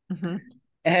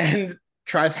 and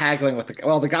tries haggling with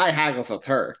the guy haggles with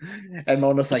her. And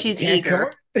Mona's like, she's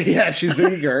eager. Yeah, she's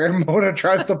eager. And Mona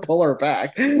tries to pull her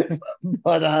back.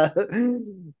 But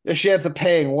she ends up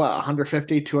paying what,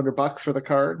 150, $200 for the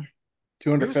card?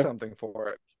 250 something for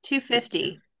it.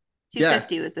 250.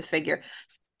 250 was the figure.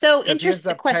 So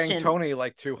interesting question. Paying Tony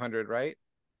like 200, right?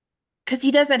 Because he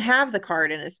doesn't have the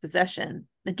card in his possession.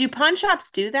 Do pawn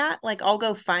shops do that? Like, I'll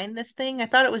go find this thing. I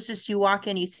thought it was just you walk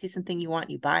in, you see something you want,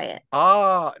 you buy it.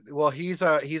 Well, he's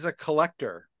a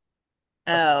collector,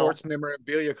 a sports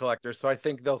memorabilia collector. So I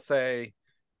think they'll say,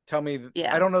 "Tell me."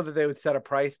 I don't know that they would set a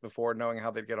price before knowing how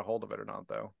they'd get a hold of it or not,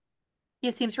 though. Yeah,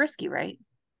 it seems risky, right?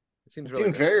 It seems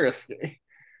very risky.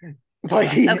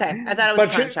 Okay, I thought it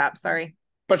was a pawn shop. Sorry.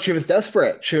 But she was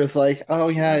desperate. She was like, "Oh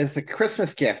yeah, it's a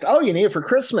Christmas gift. Oh, you need it for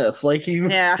Christmas." Like you,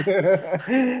 yeah.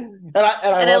 and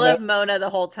I love Mona the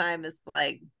whole time is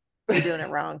like, you're doing it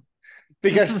wrong.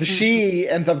 Because she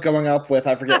ends up going up with,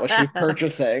 I forget what she's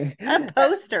purchasing, a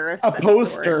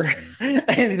poster,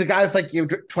 and the guy's like, "You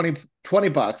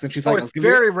 $20, and she's like, "It's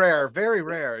very rare, very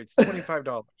rare. It's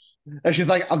 $25." And she's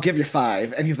like, "I'll give you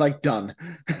 $5," and he's like, "Done."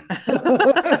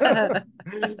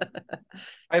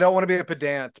 I don't want to be a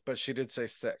pedant, but she did say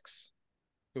 $6.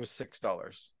 It was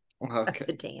 $6. Okay. A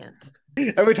pedant.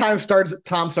 Every time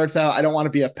Thom starts out, I don't want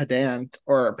to be a pedant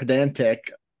or a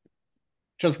pedantic.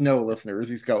 Just know, listeners,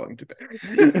 he's going to be.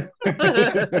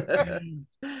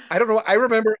 I don't know. I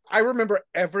remember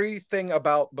everything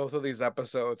about both of these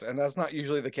episodes, and that's not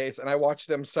usually the case. And I watched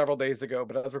them several days ago,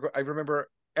 but I remember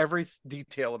every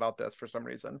detail about this for some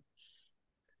reason.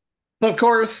 So of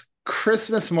course,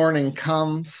 Christmas morning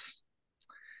comes,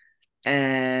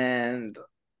 and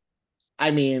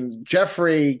I mean,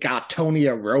 Jeffrey got Tony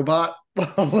a robot,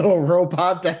 a little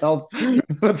robot to help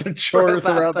with the chores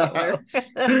around the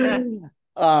house.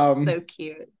 So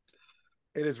cute.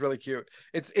 It is really cute.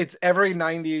 It's every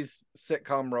 90s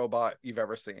sitcom robot you've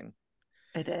ever seen.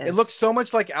 It is. It looks so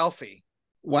much like Alfie.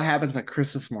 What happens on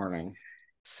Christmas morning?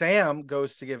 Sam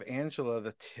goes to give Angela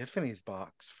the Tiffany's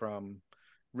box from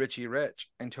Richie Rich,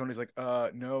 and Tony's like,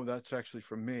 no, that's actually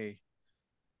from me.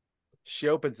 She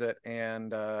opens it,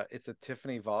 and it's a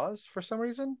Tiffany vase for some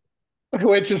reason.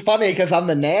 Which is funny, because on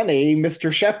The Nanny,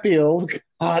 Mr. Sheffield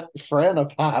got Fran a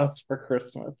vase for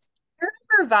Christmas. I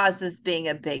remember vases being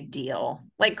a big deal.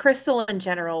 Like, crystal in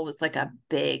general was like a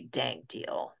big dang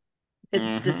deal.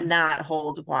 It does not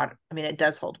hold water. I mean, it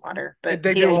does hold water, but the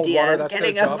idea of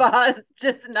getting a vase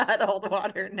does not hold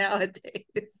water nowadays.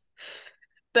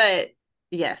 But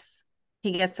yes,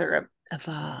 he gets her a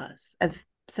vase.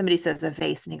 Somebody says a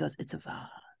vase, and he goes, "It's a vase."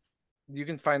 You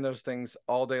can find those things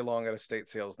all day long at estate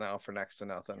sales now for next to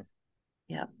nothing.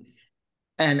 Yep.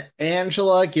 And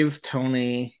Angela gives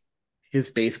Tony his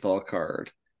baseball card,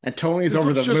 and Tony's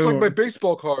over the moon. Just like my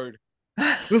baseball card.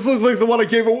 This looks like the one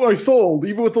I sold,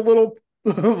 even with the little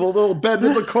bed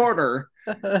in the corner.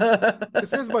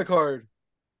 This is my card.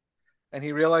 And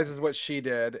he realizes what she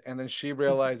did, and then she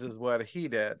realizes what he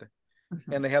did.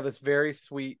 And they have this very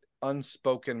sweet,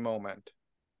 unspoken moment.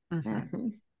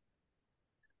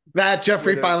 That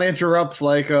Jeffrey finally interrupts,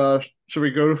 like, should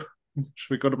we go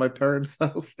to my parents'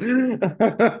 house?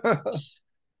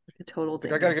 Total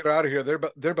like, I gotta get out of here.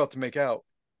 They're about to make out.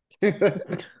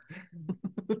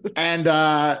 And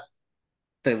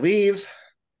they leave,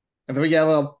 and then we get a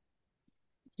little,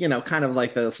 kind of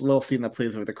like this little scene that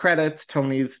plays over the credits.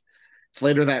 It's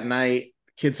later that night,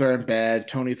 kids are in bed,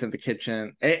 Tony's in the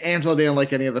kitchen. Angela didn't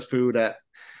like any of the food at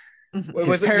it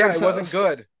wasn't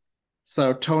good.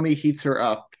 So Tony heats her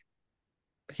up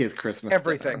his Christmas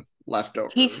everything leftover.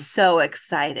 He's so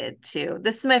excited too.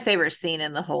 This is my favorite scene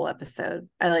in the whole episode.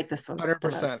 I like this one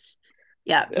 100%.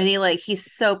 Yeah, and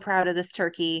he's so proud of this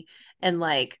turkey and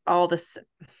like all this.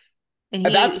 And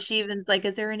she even's like,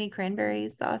 "Is there any cranberry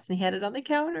sauce?" And he had it on the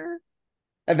counter.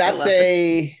 And that's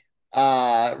a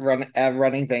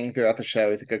running thing throughout the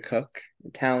show. He's a good cook.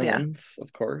 Italians,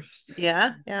 of course.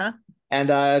 Yeah.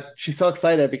 And she's so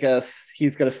excited because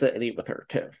he's going to sit and eat with her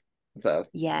too. So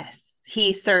yes,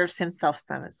 he serves himself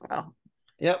some as well.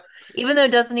 Yep. Even though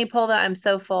doesn't he pull that "I'm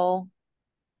so full"?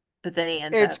 but then he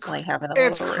ends up like having a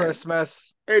it's little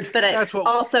Christmas. But it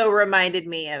also reminded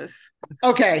me of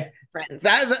Friends.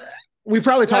 That we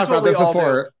probably talked about this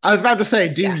before. I was about to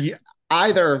say, do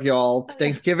either of y'all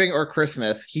Thanksgiving or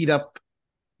Christmas heat up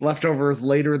leftovers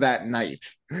later that night?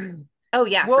 Oh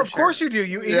yeah. Well, of course you do.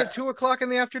 You eat at 2:00 in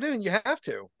the afternoon. You have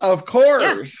to. Of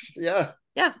course. Yeah.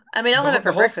 Yeah. I mean, I'll have it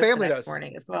for breakfast the next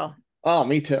morning as well. Oh,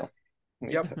 me too.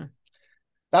 Me Yep. too.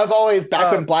 That was always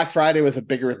back when Black Friday was a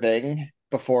bigger thing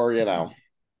before,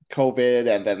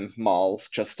 COVID, and then malls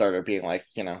just started being like,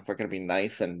 we're going to be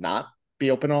nice and not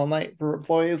be open all night for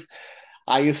employees.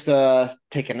 I used to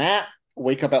take a nap,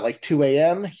 wake up at like 2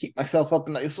 a.m., heat myself up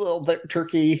a nice little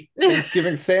turkey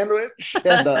Thanksgiving sandwich,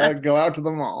 and go out to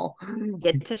the mall.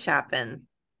 Get to shopping.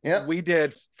 Yeah. We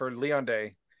did for Leon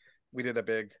Day. We did a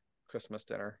big Christmas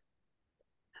dinner.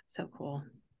 That's so cool.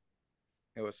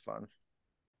 It was fun.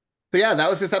 But yeah, that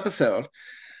was this episode.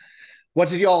 What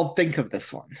did y'all think of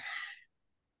this one?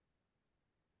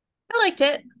 I liked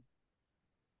it.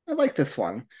 I like this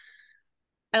one.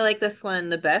 I like this one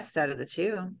the best out of the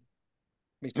two.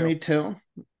 Me too.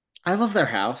 I love their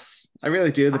house. I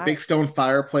really do. The big stone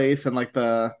fireplace and like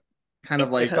the kind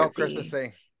of like felt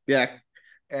Christmassy. Yeah.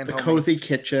 And the homey. cozy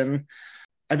kitchen.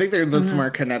 I think they live somewhere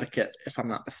in Connecticut, if I'm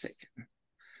not mistaken.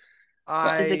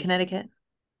 Is it Connecticut?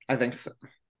 I think so.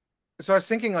 So I was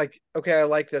thinking like, okay, I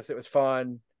like this. It was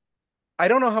fun. I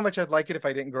don't know how much I'd like it if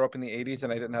I didn't grow up in the 80s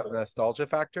and I didn't have a nostalgia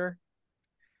factor.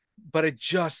 But it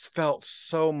just felt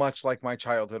so much like my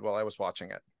childhood while I was watching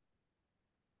it.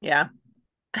 Yeah.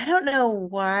 I don't know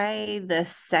why the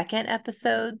second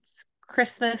episode's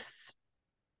Christmas,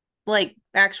 like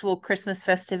actual Christmas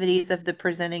festivities of the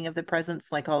presenting of the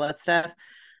presents, like all that stuff,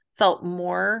 felt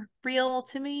more real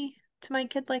to me, to my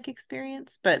kid-like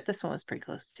experience. But this one was pretty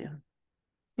close too.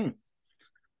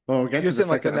 Well, we'll get you to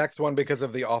like the next one because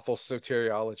of the awful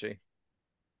soteriology.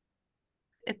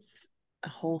 It's a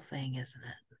whole thing, isn't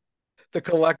it?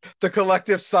 The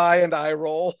collective sigh and eye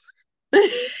roll.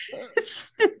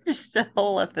 It's just a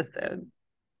whole episode.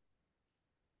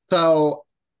 So,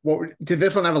 did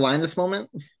this one have a line this moment?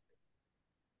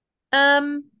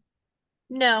 No.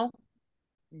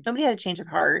 Nobody had a change of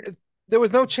heart. There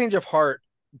was no change of heart.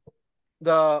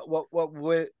 The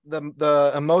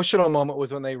emotional moment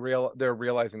was when they're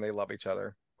realizing they love each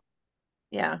other.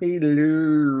 Yeah. They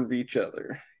love each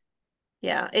other.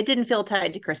 Yeah. It didn't feel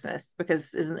tied to Christmas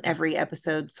because isn't every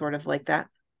episode sort of like that?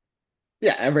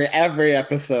 Yeah, every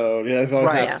episode. There's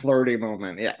always that flirty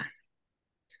moment. Yeah.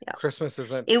 Christmas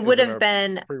isn't. It would have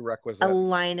been prerequisite. a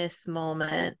Linus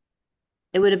moment.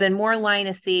 It would have been more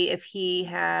Linus-y if he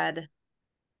had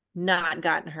not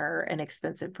gotten her an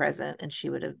expensive present and she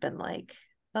would have been like,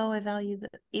 oh, I value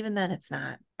that. Even then it's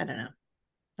not. I don't know.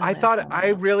 I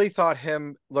really thought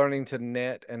him learning to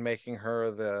knit and making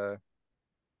her the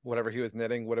whatever he was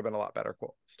knitting would have been a lot better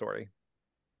story.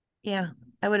 Yeah,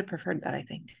 I would have preferred that, I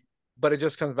think. But it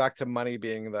just comes back to money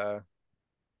being the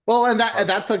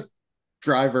that's a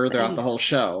driver throughout the whole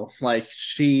show. Like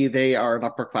they are an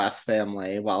upper class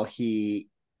family while he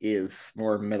is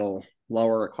more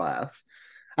lower class.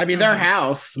 I mean, their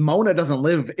house, Mona doesn't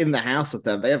live in the house with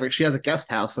them. She has a guest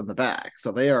house in the back,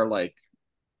 so they are like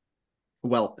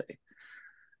wealthy.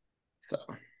 So,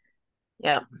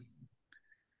 yeah.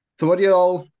 So, what do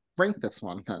y'all rank this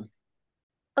one then?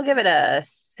 I'll give it a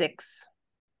 6.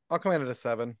 I'll come in at a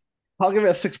 7. I'll give it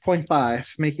a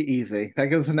 6.5. Make it easy. That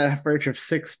gives an average of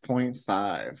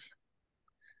 6.5.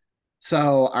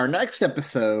 So our next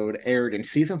episode aired in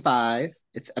season 5.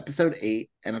 It's episode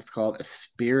 8, and it's called A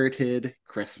Spirited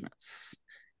Christmas.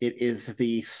 It is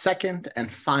the second and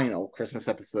final Christmas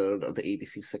episode of the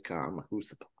ABC sitcom Who's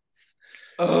the Boss?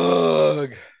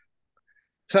 Ugh.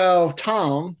 So,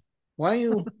 Thom, why don't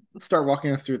you start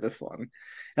walking us through this one?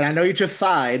 And I know you just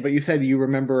sighed, but you said you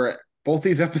remember both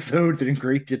these episodes in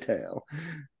great detail,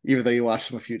 even though you watched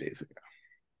them a few days ago.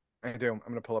 I do. I'm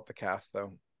going to pull up the cast,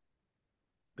 though,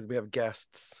 because we have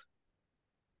guests.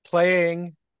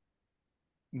 Playing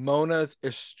Mona's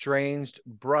estranged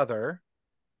brother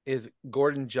is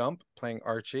Gordon Jump, playing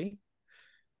Archie.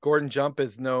 Gordon Jump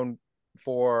is known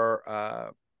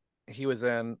for, he was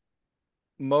in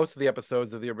most of the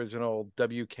episodes of the original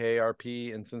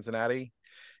WKRP in Cincinnati.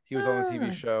 He was on the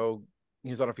TV show. He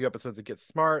was on a few episodes of Get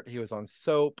Smart. He was on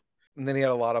Soap. And then he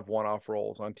had a lot of one-off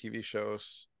roles on TV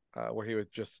shows where he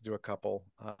would just do a couple.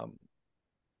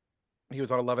 He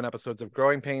was on 11 episodes of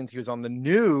Growing Pains. He was on the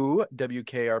new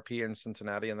WKRP in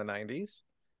Cincinnati in the 90s.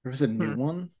 There was a new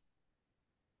one?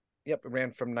 Yep, it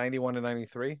ran from 91 to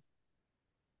 93.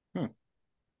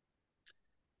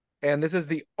 And this is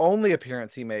the only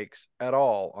appearance he makes at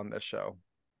all on this show.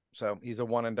 So he's a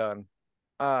one and done.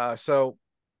 So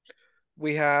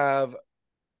we have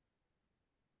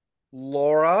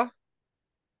Laura,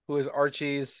 who is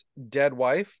Archie's dead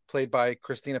wife, played by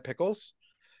Christina Pickles.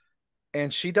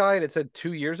 And she died, it said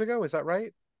 2 years ago. Is that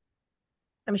right?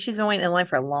 I mean, she's been waiting in line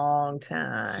for a long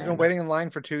time. She's been waiting in line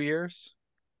for 2 years.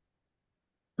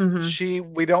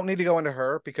 Mm-hmm. We don't need to go into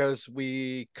her because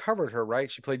we covered her, right?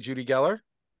 She played Judy Geller.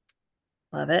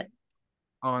 Love it.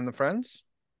 On the Friends.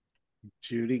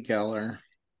 Judy Geller.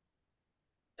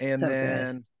 And so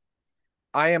then good.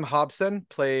 I Am Hobson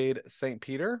played St.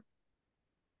 Peter.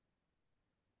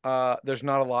 There's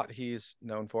not a lot he's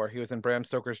known for. He was in Bram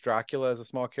Stoker's Dracula as a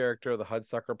small character, the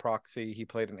Hudsucker Proxy. He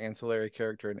played an ancillary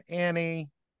character in Annie.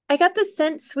 I got the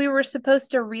sense we were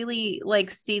supposed to really like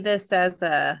see this as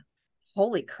a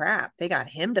holy crap, they got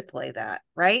him to play that,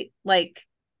 right? Like,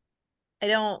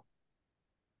 is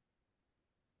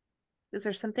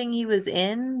there something he was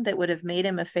in that would have made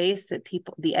him a face that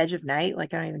people, The Edge of Night?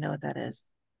 Like, I don't even know what that is.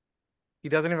 He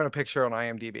doesn't even have a picture on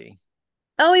IMDb.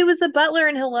 Oh, he was the butler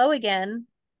in Hello Again.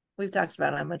 We've talked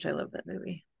about how much I love that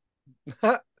movie.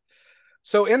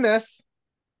 So in this,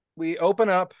 we open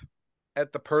up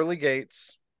at the pearly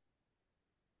gates.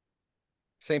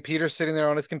 St. Peter's sitting there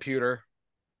on his computer.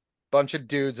 Bunch of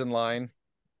dudes in line.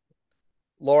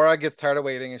 Laura gets tired of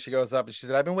waiting and she goes up and she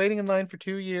said, I've been waiting in line for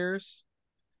 2 years.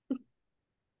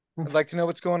 I'd like to know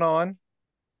what's going on.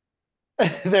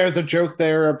 There's a joke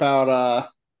there about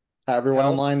how everyone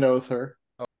online knows her.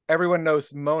 Oh, everyone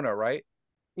knows Mona, right?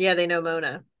 Yeah, they know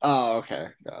Mona. Oh, okay.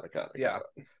 Got it. Yeah.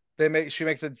 She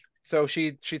makes it so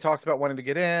she talks about wanting to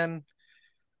get in,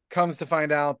 comes to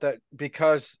find out that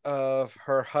because of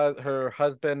her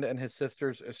husband and his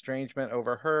sister's estrangement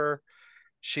over her,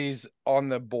 she's on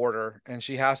the border and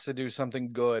she has to do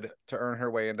something good to earn her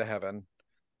way into heaven.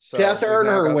 So she has to earn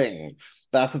her wings.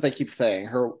 That's what they keep saying.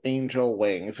 Her angel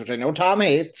wings, which I know Thom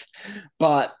hates,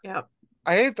 but yeah,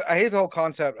 I hate the whole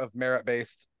concept of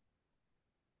merit-based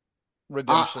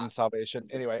redemption, salvation.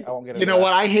 Anyway, I won't get into that.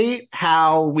 What I hate?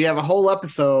 How we have a whole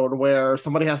episode where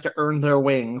somebody has to earn their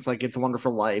wings, like It's a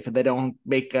Wonderful Life, and they don't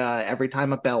make every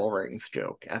time a bell rings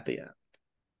joke at the end.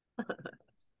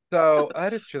 So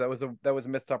that is true. That was a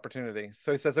missed opportunity.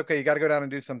 So he says, okay, you got to go down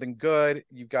and do something good.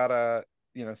 You've got to,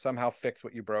 somehow fix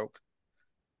what you broke.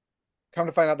 Come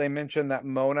to find out, they mentioned that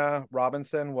Mona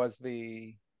Robinson was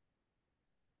the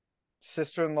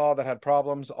sister-in-law that had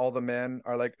problems. All the men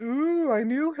are like, ooh, I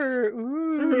knew her.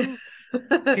 Ooh.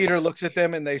 Peter looks at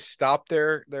them and they stop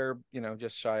their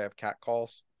just shy of cat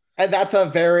calls. And that's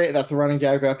a running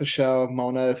gag throughout the show.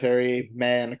 Mona is very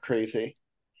man crazy.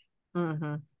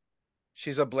 Mm-hmm.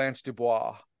 She's a Blanche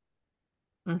Dubois.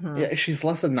 Mm-hmm. Yeah, she's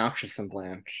less obnoxious than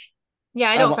Blanche. Yeah,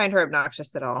 I don't find her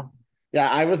obnoxious at all. Yeah,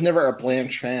 I was never a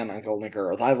Blanche fan on Golden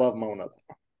Girls. I love Mona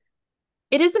though.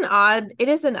 It is an odd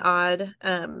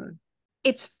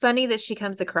it's funny that she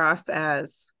comes across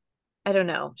as, I don't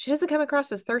know, she doesn't come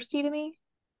across as thirsty to me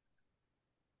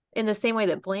in the same way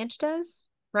that Blanche does,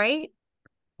 right?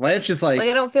 Blanche is like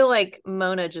I don't feel like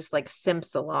Mona just like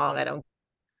simps along.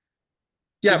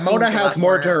 Yeah, Mona has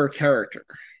more to her character.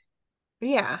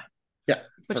 Yeah. Yeah.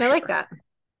 Which I like that.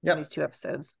 Yeah. These 2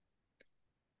 episodes.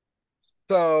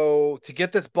 So to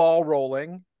get this ball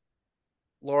rolling,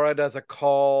 Laura does a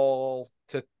call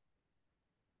to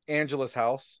Angela's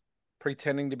house,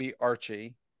 pretending to be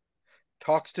Archie,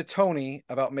 talks to Tony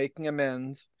about making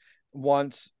amends,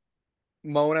 wants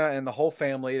Mona and the whole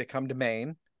family to come to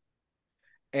Maine.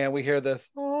 And we hear this,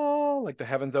 oh, like the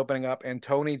heavens opening up, and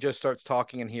Tony just starts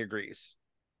talking and he agrees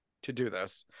to do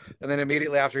this. And then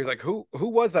immediately after, he's like, who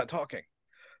was that talking?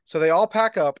 So they all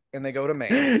pack up and they go to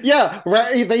Maine. Yeah,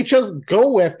 right. They just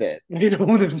go with it.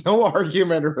 There's no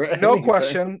argument or anything. No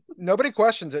question. Nobody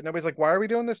questions it. Nobody's like, why are we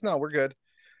doing this? No, we're good.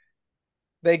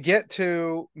 They get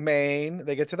to Maine.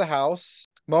 They get to the house.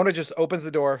 Mona just opens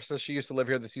the door, says she used to live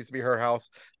here. This used to be her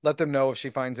house. Let them know if she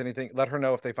finds anything. Let her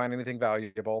know if they find anything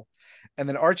valuable. And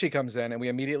then Archie comes in, and we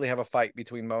immediately have a fight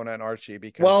between Mona and Archie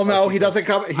because. Well, no, Archie he doesn't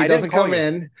come. He doesn't come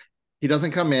in. He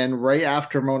doesn't come in right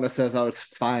after Mona says, "Oh,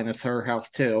 it's fine. It's her house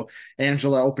too."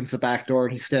 Angela opens the back door,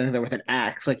 and he's standing there with an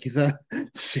axe, like he's a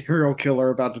serial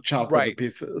killer about to chop them to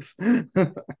pieces.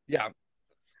 Yeah,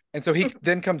 and so he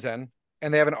then comes in,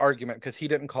 and they have an argument because he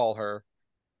didn't call her.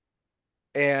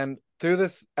 And through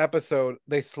this episode,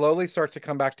 they slowly start to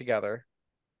come back together,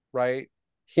 right?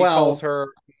 He calls her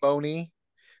Moni.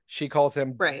 She calls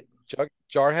him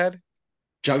Jughead.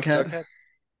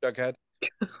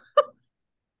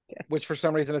 Which for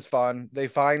some reason is fun.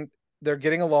 They're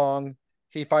getting along.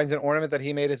 He finds an ornament that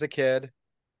he made as a kid.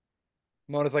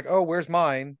 Mona's like, oh, where's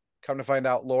mine? Come to find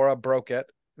out, Laura broke it.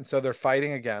 And so they're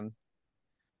fighting again.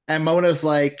 And Mona's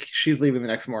like, she's leaving the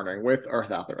next morning with or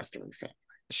without the rest of her family.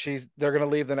 they're going to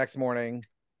leave the next morning.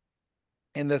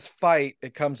 In this fight,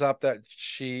 it comes up that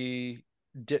she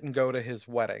didn't go to his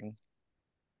wedding.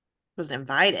 Was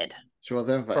invited. She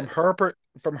wasn't invited.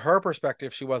 From her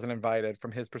perspective, she wasn't invited.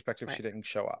 From his perspective, Right. She didn't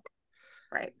show up.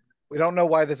 Right. We don't know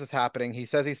why this is happening. He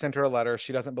says he sent her a letter.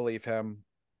 She doesn't believe him.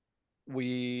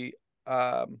 We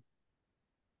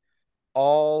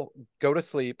all go to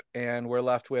sleep, and we're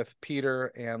left with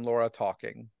Peter and Laura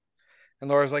talking. And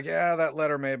Laura's like, yeah, that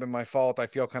letter may have been my fault. I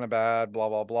feel kind of bad, blah,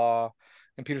 blah, blah.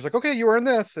 And Peter's like, okay, you were in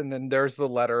this. And then there's the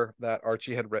letter that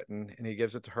Archie had written, and he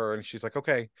gives it to her. And she's like,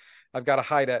 okay, I've got to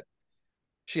hide it.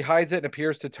 She hides it and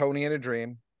appears to Tony in a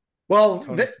dream. Well,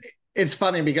 it's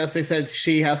funny because they said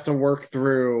she has to work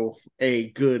through a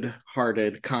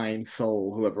good-hearted, kind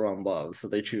soul who everyone loves. So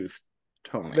they choose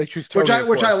Tony. They choose Tony,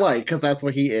 which I like, because that's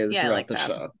what he is throughout the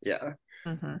show. Yeah.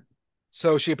 Mm-hmm.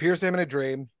 So she appears to him in a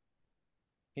dream.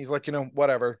 He's like,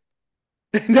 whatever.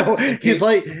 No, he's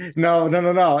like,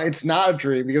 no. It's not a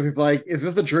dream, because he's like, is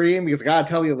this a dream? Because I gotta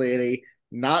tell you, lady,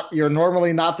 you're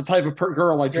normally not the type of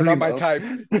girl I dream of. You're not my type.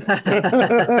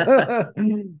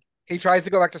 He tries to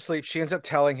go back to sleep. She ends up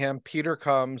telling him. Peter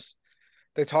comes.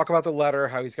 They talk about the letter,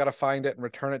 how he's got to find it and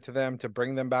return it to them to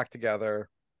bring them back together.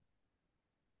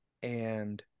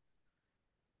 And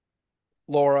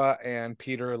Laura and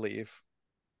Peter leave.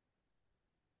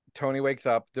 Tony wakes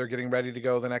up. They're getting ready to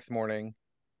go the next morning.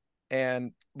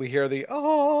 And we hear the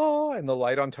and the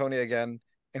light on Tony again.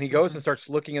 And he goes and starts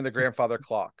looking in the grandfather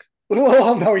clock.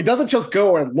 Well, no, he doesn't just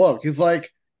go and look. He's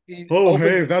like,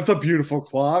 hey, that's a beautiful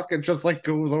clock. And just like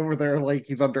goes over there like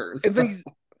he's under. And then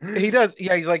he does.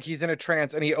 Yeah, he's in a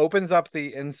trance, and he opens up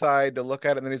the inside to look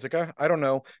at it. And then he's like, I don't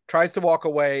know. Tries to walk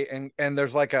away. And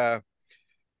there's like in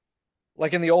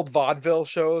the old vaudeville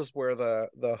shows where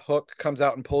the hook comes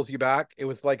out and pulls you back. It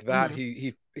was like that.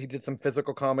 Mm-hmm. He did some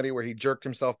physical comedy where he jerked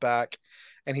himself back,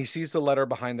 and he sees the letter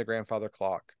behind the grandfather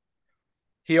clock.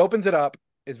 He opens it up,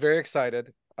 is very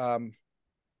excited, and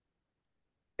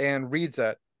reads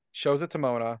it, shows it to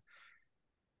Mona.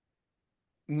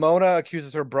 Mona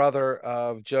accuses her brother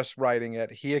of just writing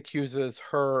it. He accuses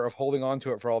her of holding on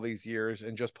to it for all these years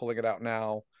and just pulling it out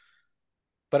now.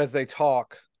 But as they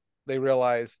talk, they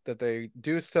realize that they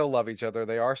do still love each other.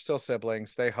 They are still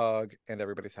siblings. They hug, and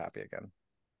everybody's happy again.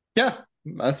 Yeah,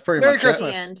 that's pretty Merry much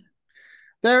Christmas. it.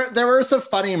 There were some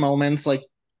funny moments, like,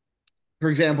 for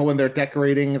example, when they're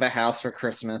decorating the house for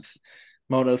Christmas,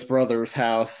 Mona's brother's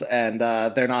house, and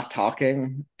they're not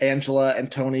talking. Angela and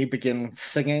Tony begin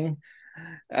singing,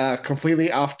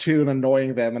 completely off tune,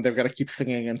 annoying them, and they've got to keep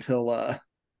singing until,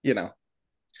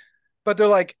 But they're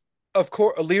like, of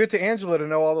course, leave it to Angela to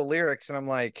know all the lyrics. And I'm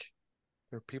like,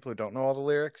 there are people who don't know all the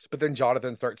lyrics. But then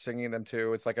Jonathan starts singing them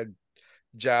too. It's like a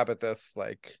jab at this,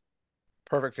 like,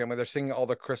 perfect family. They're singing all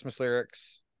the Christmas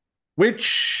lyrics.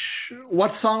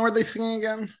 What song were they singing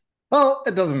again? Well,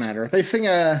 it doesn't matter. They sing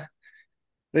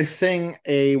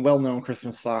a well-known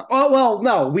Christmas song. Oh, well,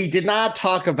 no, we did not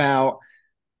talk about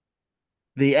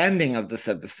the ending of this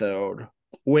episode,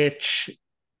 which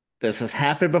this has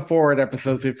happened before in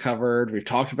episodes we've covered. We've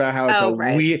talked about how it's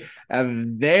a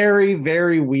very,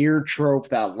 very weird trope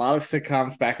that a lot of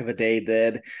sitcoms back in the day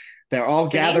did. They're all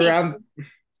gathered around.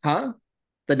 Huh?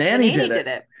 The Nanny did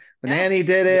it. The Nanny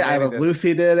did it. I Love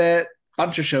Lucy did it. A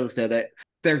bunch of shows did it.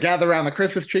 They're gathered around the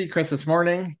Christmas tree Christmas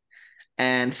morning,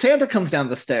 and Santa comes down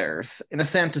the stairs in a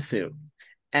Santa suit.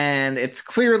 And it's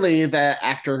clearly the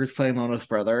actor who's playing Mona's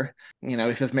brother. He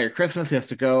says Merry Christmas. He has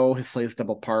to go. His sleigh's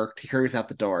double parked. He hurries out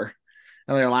the door.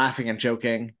 And they're laughing and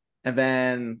joking. And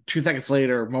then 2 seconds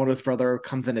later, Mona's brother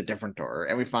comes in a different door.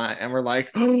 And we're like,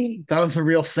 oh, that was a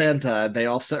real Santa. And they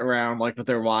all sit around like with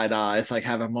their wide eyes, like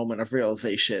have a moment of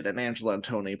realization. And Angela and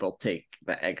Tony both take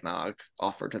the eggnog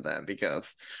offered to them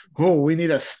because, we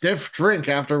need a stiff drink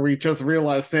after we just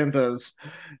realized Santa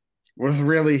was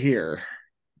really here.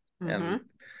 Mm-hmm.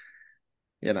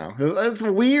 And it's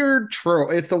a weird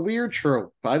trope. It's a weird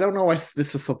trope. I don't know why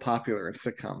this was so popular in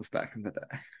sitcoms back in the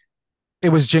day. It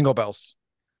was Jingle Bells.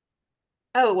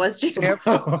 Oh, it was Jingle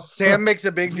Bells. Sam makes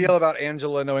a big deal about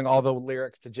Angela knowing all the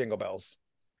lyrics to Jingle Bells.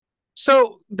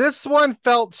 So this one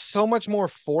felt so much more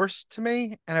forced to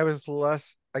me, and I was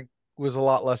a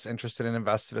lot less interested and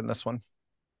invested in this one.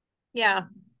 Yeah,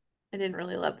 I didn't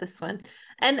really love this one.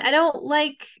 And I don't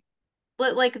like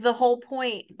the whole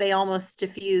point, they almost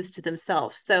diffused to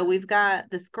themselves. So we've got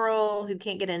this girl who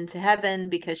can't get into heaven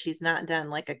because she's not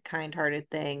done like a kind-hearted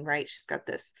thing, right? She's got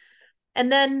this.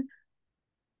 And then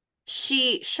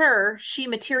she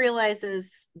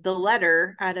materializes the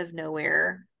letter out of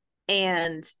nowhere,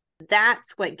 and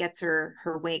that's what gets her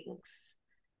wings.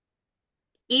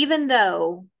 Even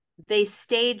though they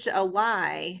stage a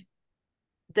lie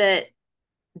that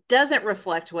doesn't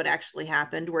reflect what actually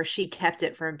happened, where she kept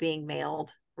it from being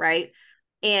mailed, right?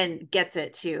 And gets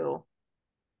it to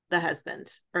the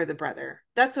husband or the brother.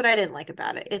 That's what I didn't like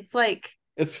about it. It's like,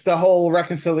 it's the whole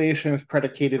reconciliation is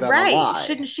predicated on a right. lie.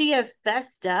 Shouldn't she have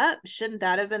fessed up? Shouldn't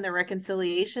that have been the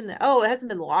reconciliation? That, oh, it hasn't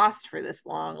been lost for this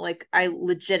long. Like, I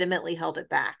legitimately held it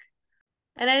back.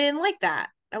 And I didn't like that.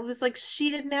 I was like, she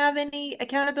didn't have any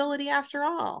accountability after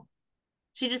all.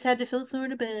 She just had to feel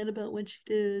sort of bad about what she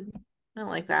did. I don't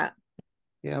like that.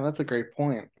 Yeah, that's a great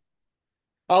point.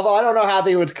 Although I don't know how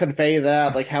they would convey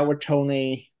that. Like, how would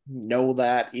Tony know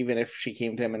that, even if she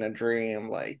came to him in a dream?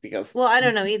 Like, because... Well, I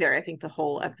don't know either. I think the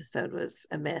whole episode was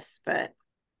a miss, but...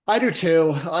 I do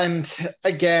too. And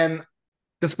again,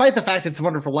 despite the fact It's a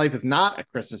Wonderful Life is not a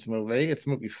Christmas movie, it's a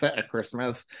movie set at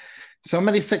Christmas. So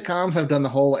many sitcoms have done the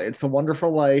whole It's a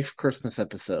Wonderful Life Christmas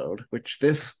episode, which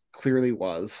this clearly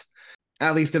was.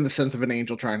 At least in the sense of an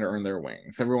angel trying to earn their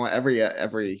wings. Every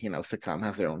sitcom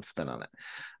has their own spin on it.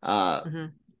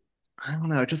 I don't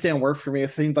know. It just didn't work for me. It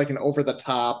seemed like an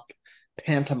over-the-top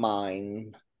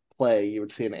pantomime play you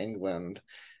would see in England,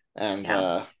 and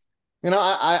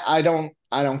I don't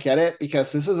get it,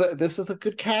 because this is a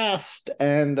good cast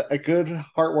and a good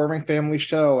heartwarming family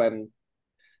show, and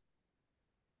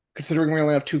considering we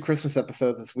only have 2 Christmas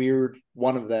episodes, it's weird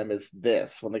one of them is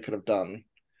this when they could have done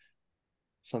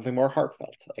something more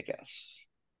heartfelt, I guess.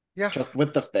 Yeah. Just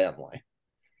with the family.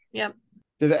 Yep.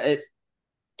 It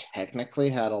technically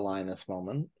had a Linus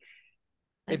moment.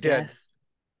 It did.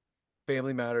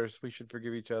 Family matters. We should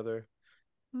forgive each other.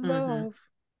 Love.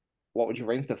 What would you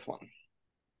rank this one?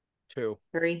 2.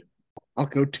 3. I'll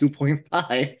go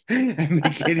 2.5 and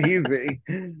make it easy.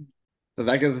 So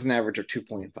that gives us an average of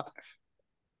 2.5.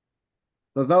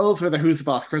 So those were the Who's the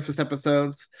Boss Christmas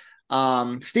episodes.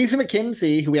 Stacey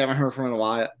McKenzie, who we haven't heard from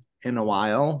in a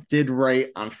while, did write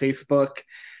on Facebook,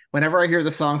 whenever I hear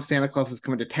the song Santa Claus is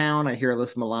Coming to Town, I hear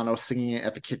Alyssa Milano singing it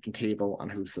at the kitchen table on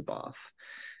Who's the Boss.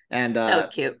 And that was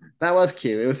cute. That was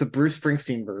cute. It was a Bruce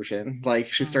Springsteen version. Like,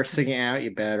 she starts singing out,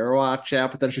 "You better watch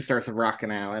out," but then she starts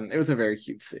rocking out, and it was a very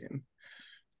cute scene.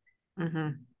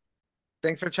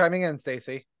 Thanks for chiming in,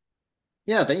 Stacey.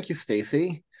 Yeah, thank you,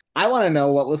 Stacey. I want to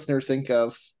know what listeners think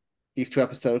of these 2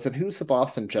 episodes and Who's the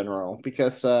Boss in general,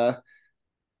 because the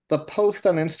post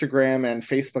on Instagram and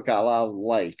Facebook got a lot of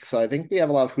likes, so I think we have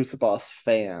a lot of Who's the Boss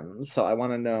fans. So I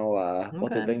want to know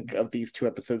what they think of these 2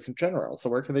 episodes in general. So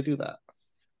where can they do that?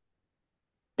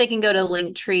 They can go to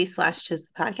Linktree/'Tis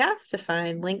the Podcast to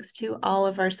find links to all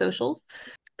of our socials.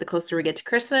 The closer we get to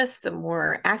Christmas, the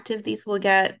more active these will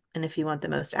get. And if you want the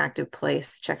most active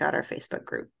place, check out our Facebook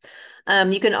group.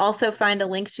 You can also find a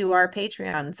link to our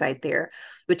Patreon site there,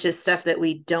 which is stuff that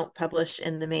we don't publish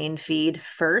in the main feed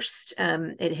first.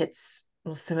 It hits,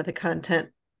 some of the content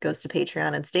goes to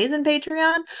Patreon and stays in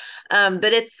Patreon,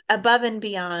 but it's above and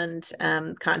beyond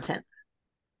content.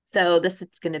 So this is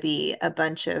going to be a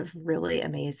bunch of really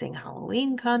amazing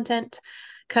Halloween content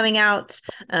coming out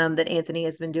that Anthony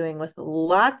has been doing with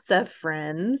lots of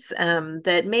friends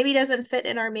that maybe doesn't fit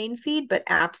in our main feed, but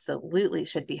absolutely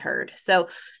should be heard. So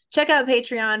check out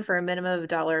Patreon. For a minimum of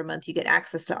 $1 a month, you get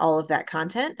access to all of that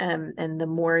content. And the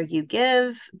more you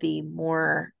give, the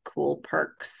more cool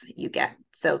perks you get.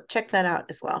 So check that out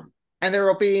as well. And there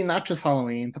will be not just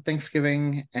Halloween, but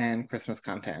Thanksgiving and Christmas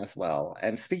content as well.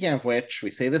 And speaking of which, we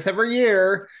say this every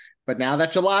year, but now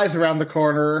that July's around the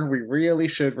corner, we really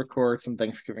should record some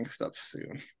Thanksgiving stuff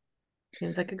soon.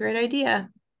 Seems like a great idea.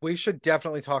 We should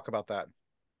definitely talk about that.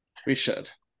 We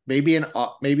should. Maybe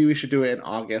we should do it in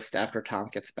August after Thom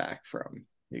gets back from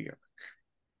New York.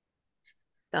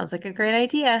 Sounds like a great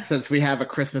idea. Since we have a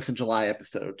Christmas in July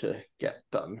episode to get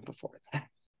done before that.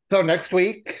 So next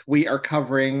week, we are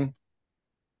covering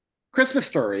Christmas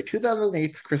Story,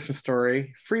 2008's Christmas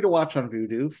Story, free to watch on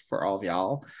Vudu for all of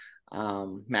y'all.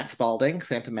 Matt Spalding,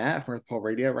 Santa Matt from North Pole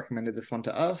Radio, recommended this one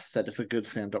to us, said it's a good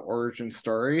Santa origin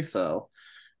story, so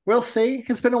we'll see.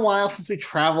 It's been a while since we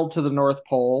traveled to the North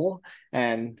Pole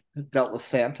and dealt with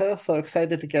Santa, so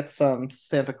excited to get some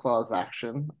Santa Claus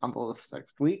action on the list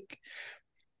next week.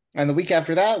 And the week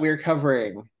after that, we're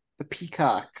covering the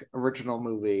Peacock original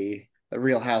movie, The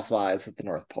Real Housewives of the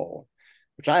North Pole,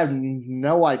 which I have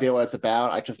no idea what it's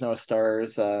about. I just know it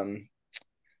stars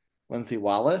Lindsay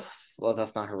Wallace. Well,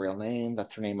 that's not her real name.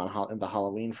 That's her name in the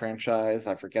Halloween franchise.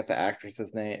 I forget the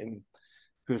actress's name,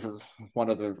 who's one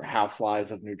of the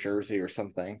housewives of New Jersey or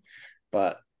something.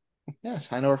 But yeah,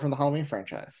 I know her from the Halloween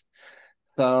franchise.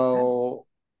 So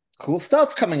cool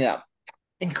stuff coming up,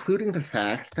 including the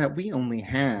fact that we only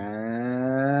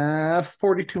have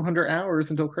 4,200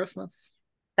 hours until Christmas.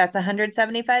 That's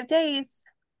 175 days.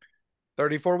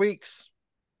 34 weeks.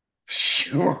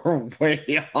 You're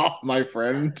way off, my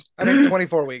friend. I think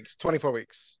 24 weeks. 24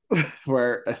 weeks.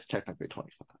 Where it's technically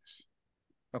 25.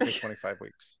 Okay, 25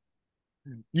 weeks.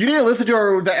 You didn't listen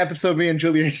to the episode me and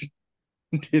Julia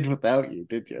did without you,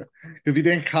 did you? Because you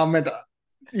didn't comment.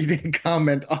 You didn't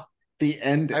comment on the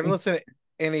ending. I haven't listened to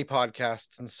any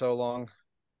podcasts in so long.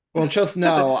 Well, just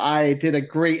know I did a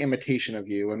great imitation of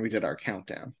you when we did our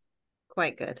countdown.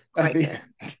 Quite good. Quite good.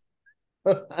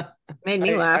 Made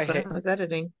me laugh when I was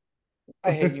editing.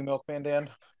 I hate you, Milkman Dan.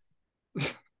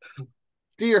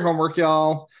 Do your homework,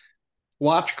 y'all.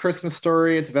 Watch Christmas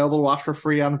Story. It's available to watch for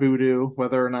free on Vudu,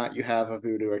 whether or not you have a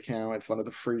Vudu account. It's one of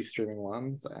the free streaming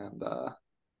ones. And we'll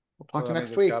talk to you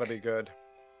next week. It's gotta be good.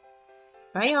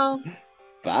 Bye, y'all.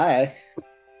 Bye.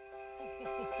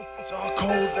 It's all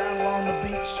cold down along the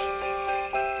beach.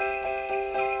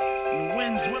 And the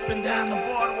wind's whipping down the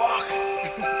boardwalk.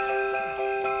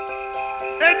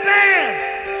 Hey, man!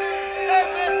 Hey,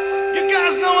 man! You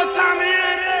guys know what time of year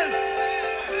it is?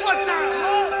 What time?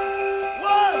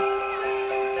 What?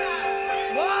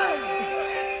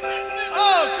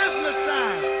 Oh, Christmas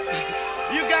time.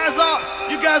 You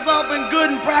guys all been good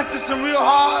and practicing real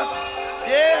hard?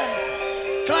 Yeah?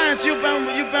 Clarence, you've been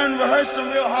rehearsing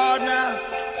real hard now.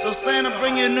 So Santa,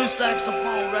 bring you a new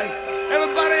saxophone, right?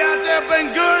 Everybody out there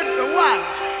been good or what?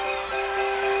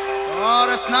 Oh,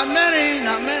 that's not many.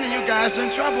 You guys are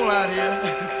in trouble out here.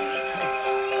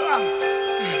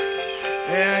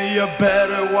 And you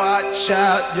better watch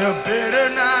out. You better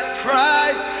not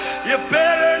cry. You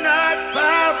better not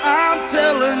pout. I'm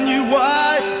telling you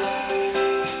why.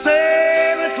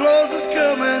 Santa Claus is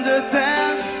coming to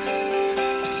town.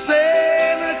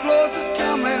 Santa Claus is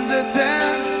coming to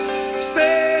town.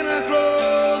 Santa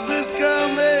Claus is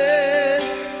coming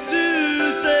to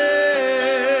town.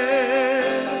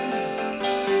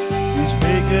 He's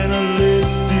making a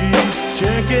list, he's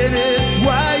checking it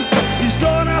twice. He's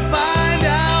gonna find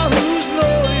out who's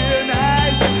naughty and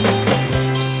nice.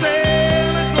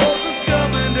 Santa Claus is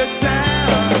coming to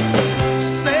town.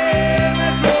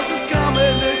 Santa Claus is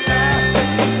coming to town.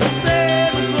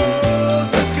 Santa Claus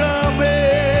is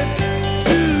coming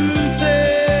to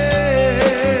town.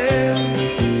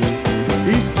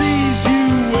 He sees you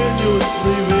when you're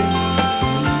sleeping.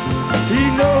 He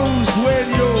knows when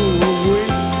you're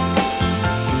awake.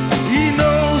 He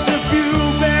knows if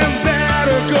you've been bad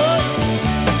or good.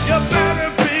 You better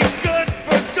be good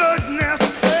for goodness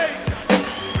sake.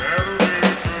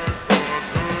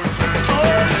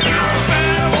 Oh, you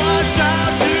better watch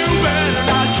out. You better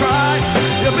not cry.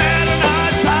 You better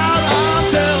not pout. I'm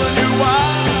telling you why.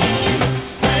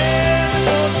 Santa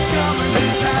Claus is coming to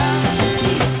town.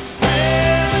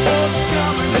 Santa Claus is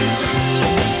coming to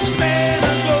town.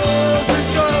 Santa Claus is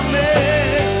coming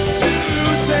to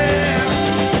town.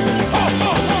 Ho,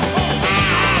 ho, ho, ho.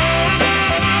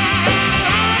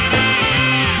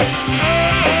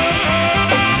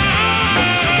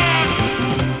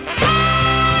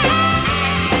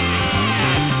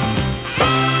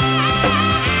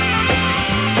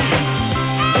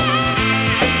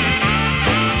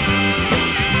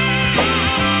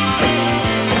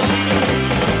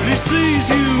 He sees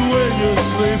you when you're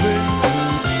sleeping.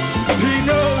 He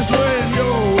knows when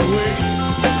you're awake.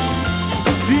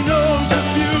 He knows if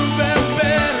you've been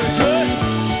bad or good.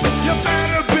 You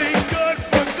better be good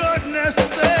for goodness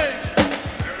sake.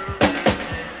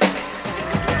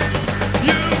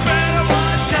 You better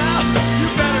watch out. You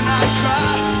better not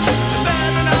cry. You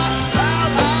better not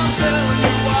pout. I'm telling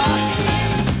you why.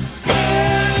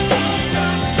 Santa,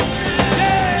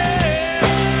 yeah,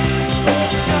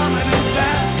 Claus is coming to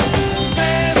town.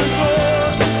 Santa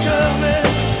Claus is coming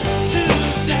to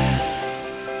town.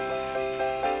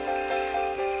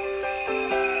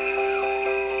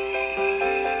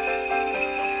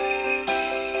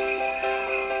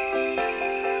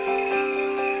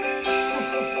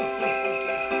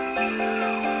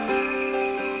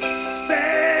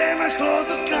 Santa Claus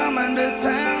is coming to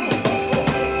town.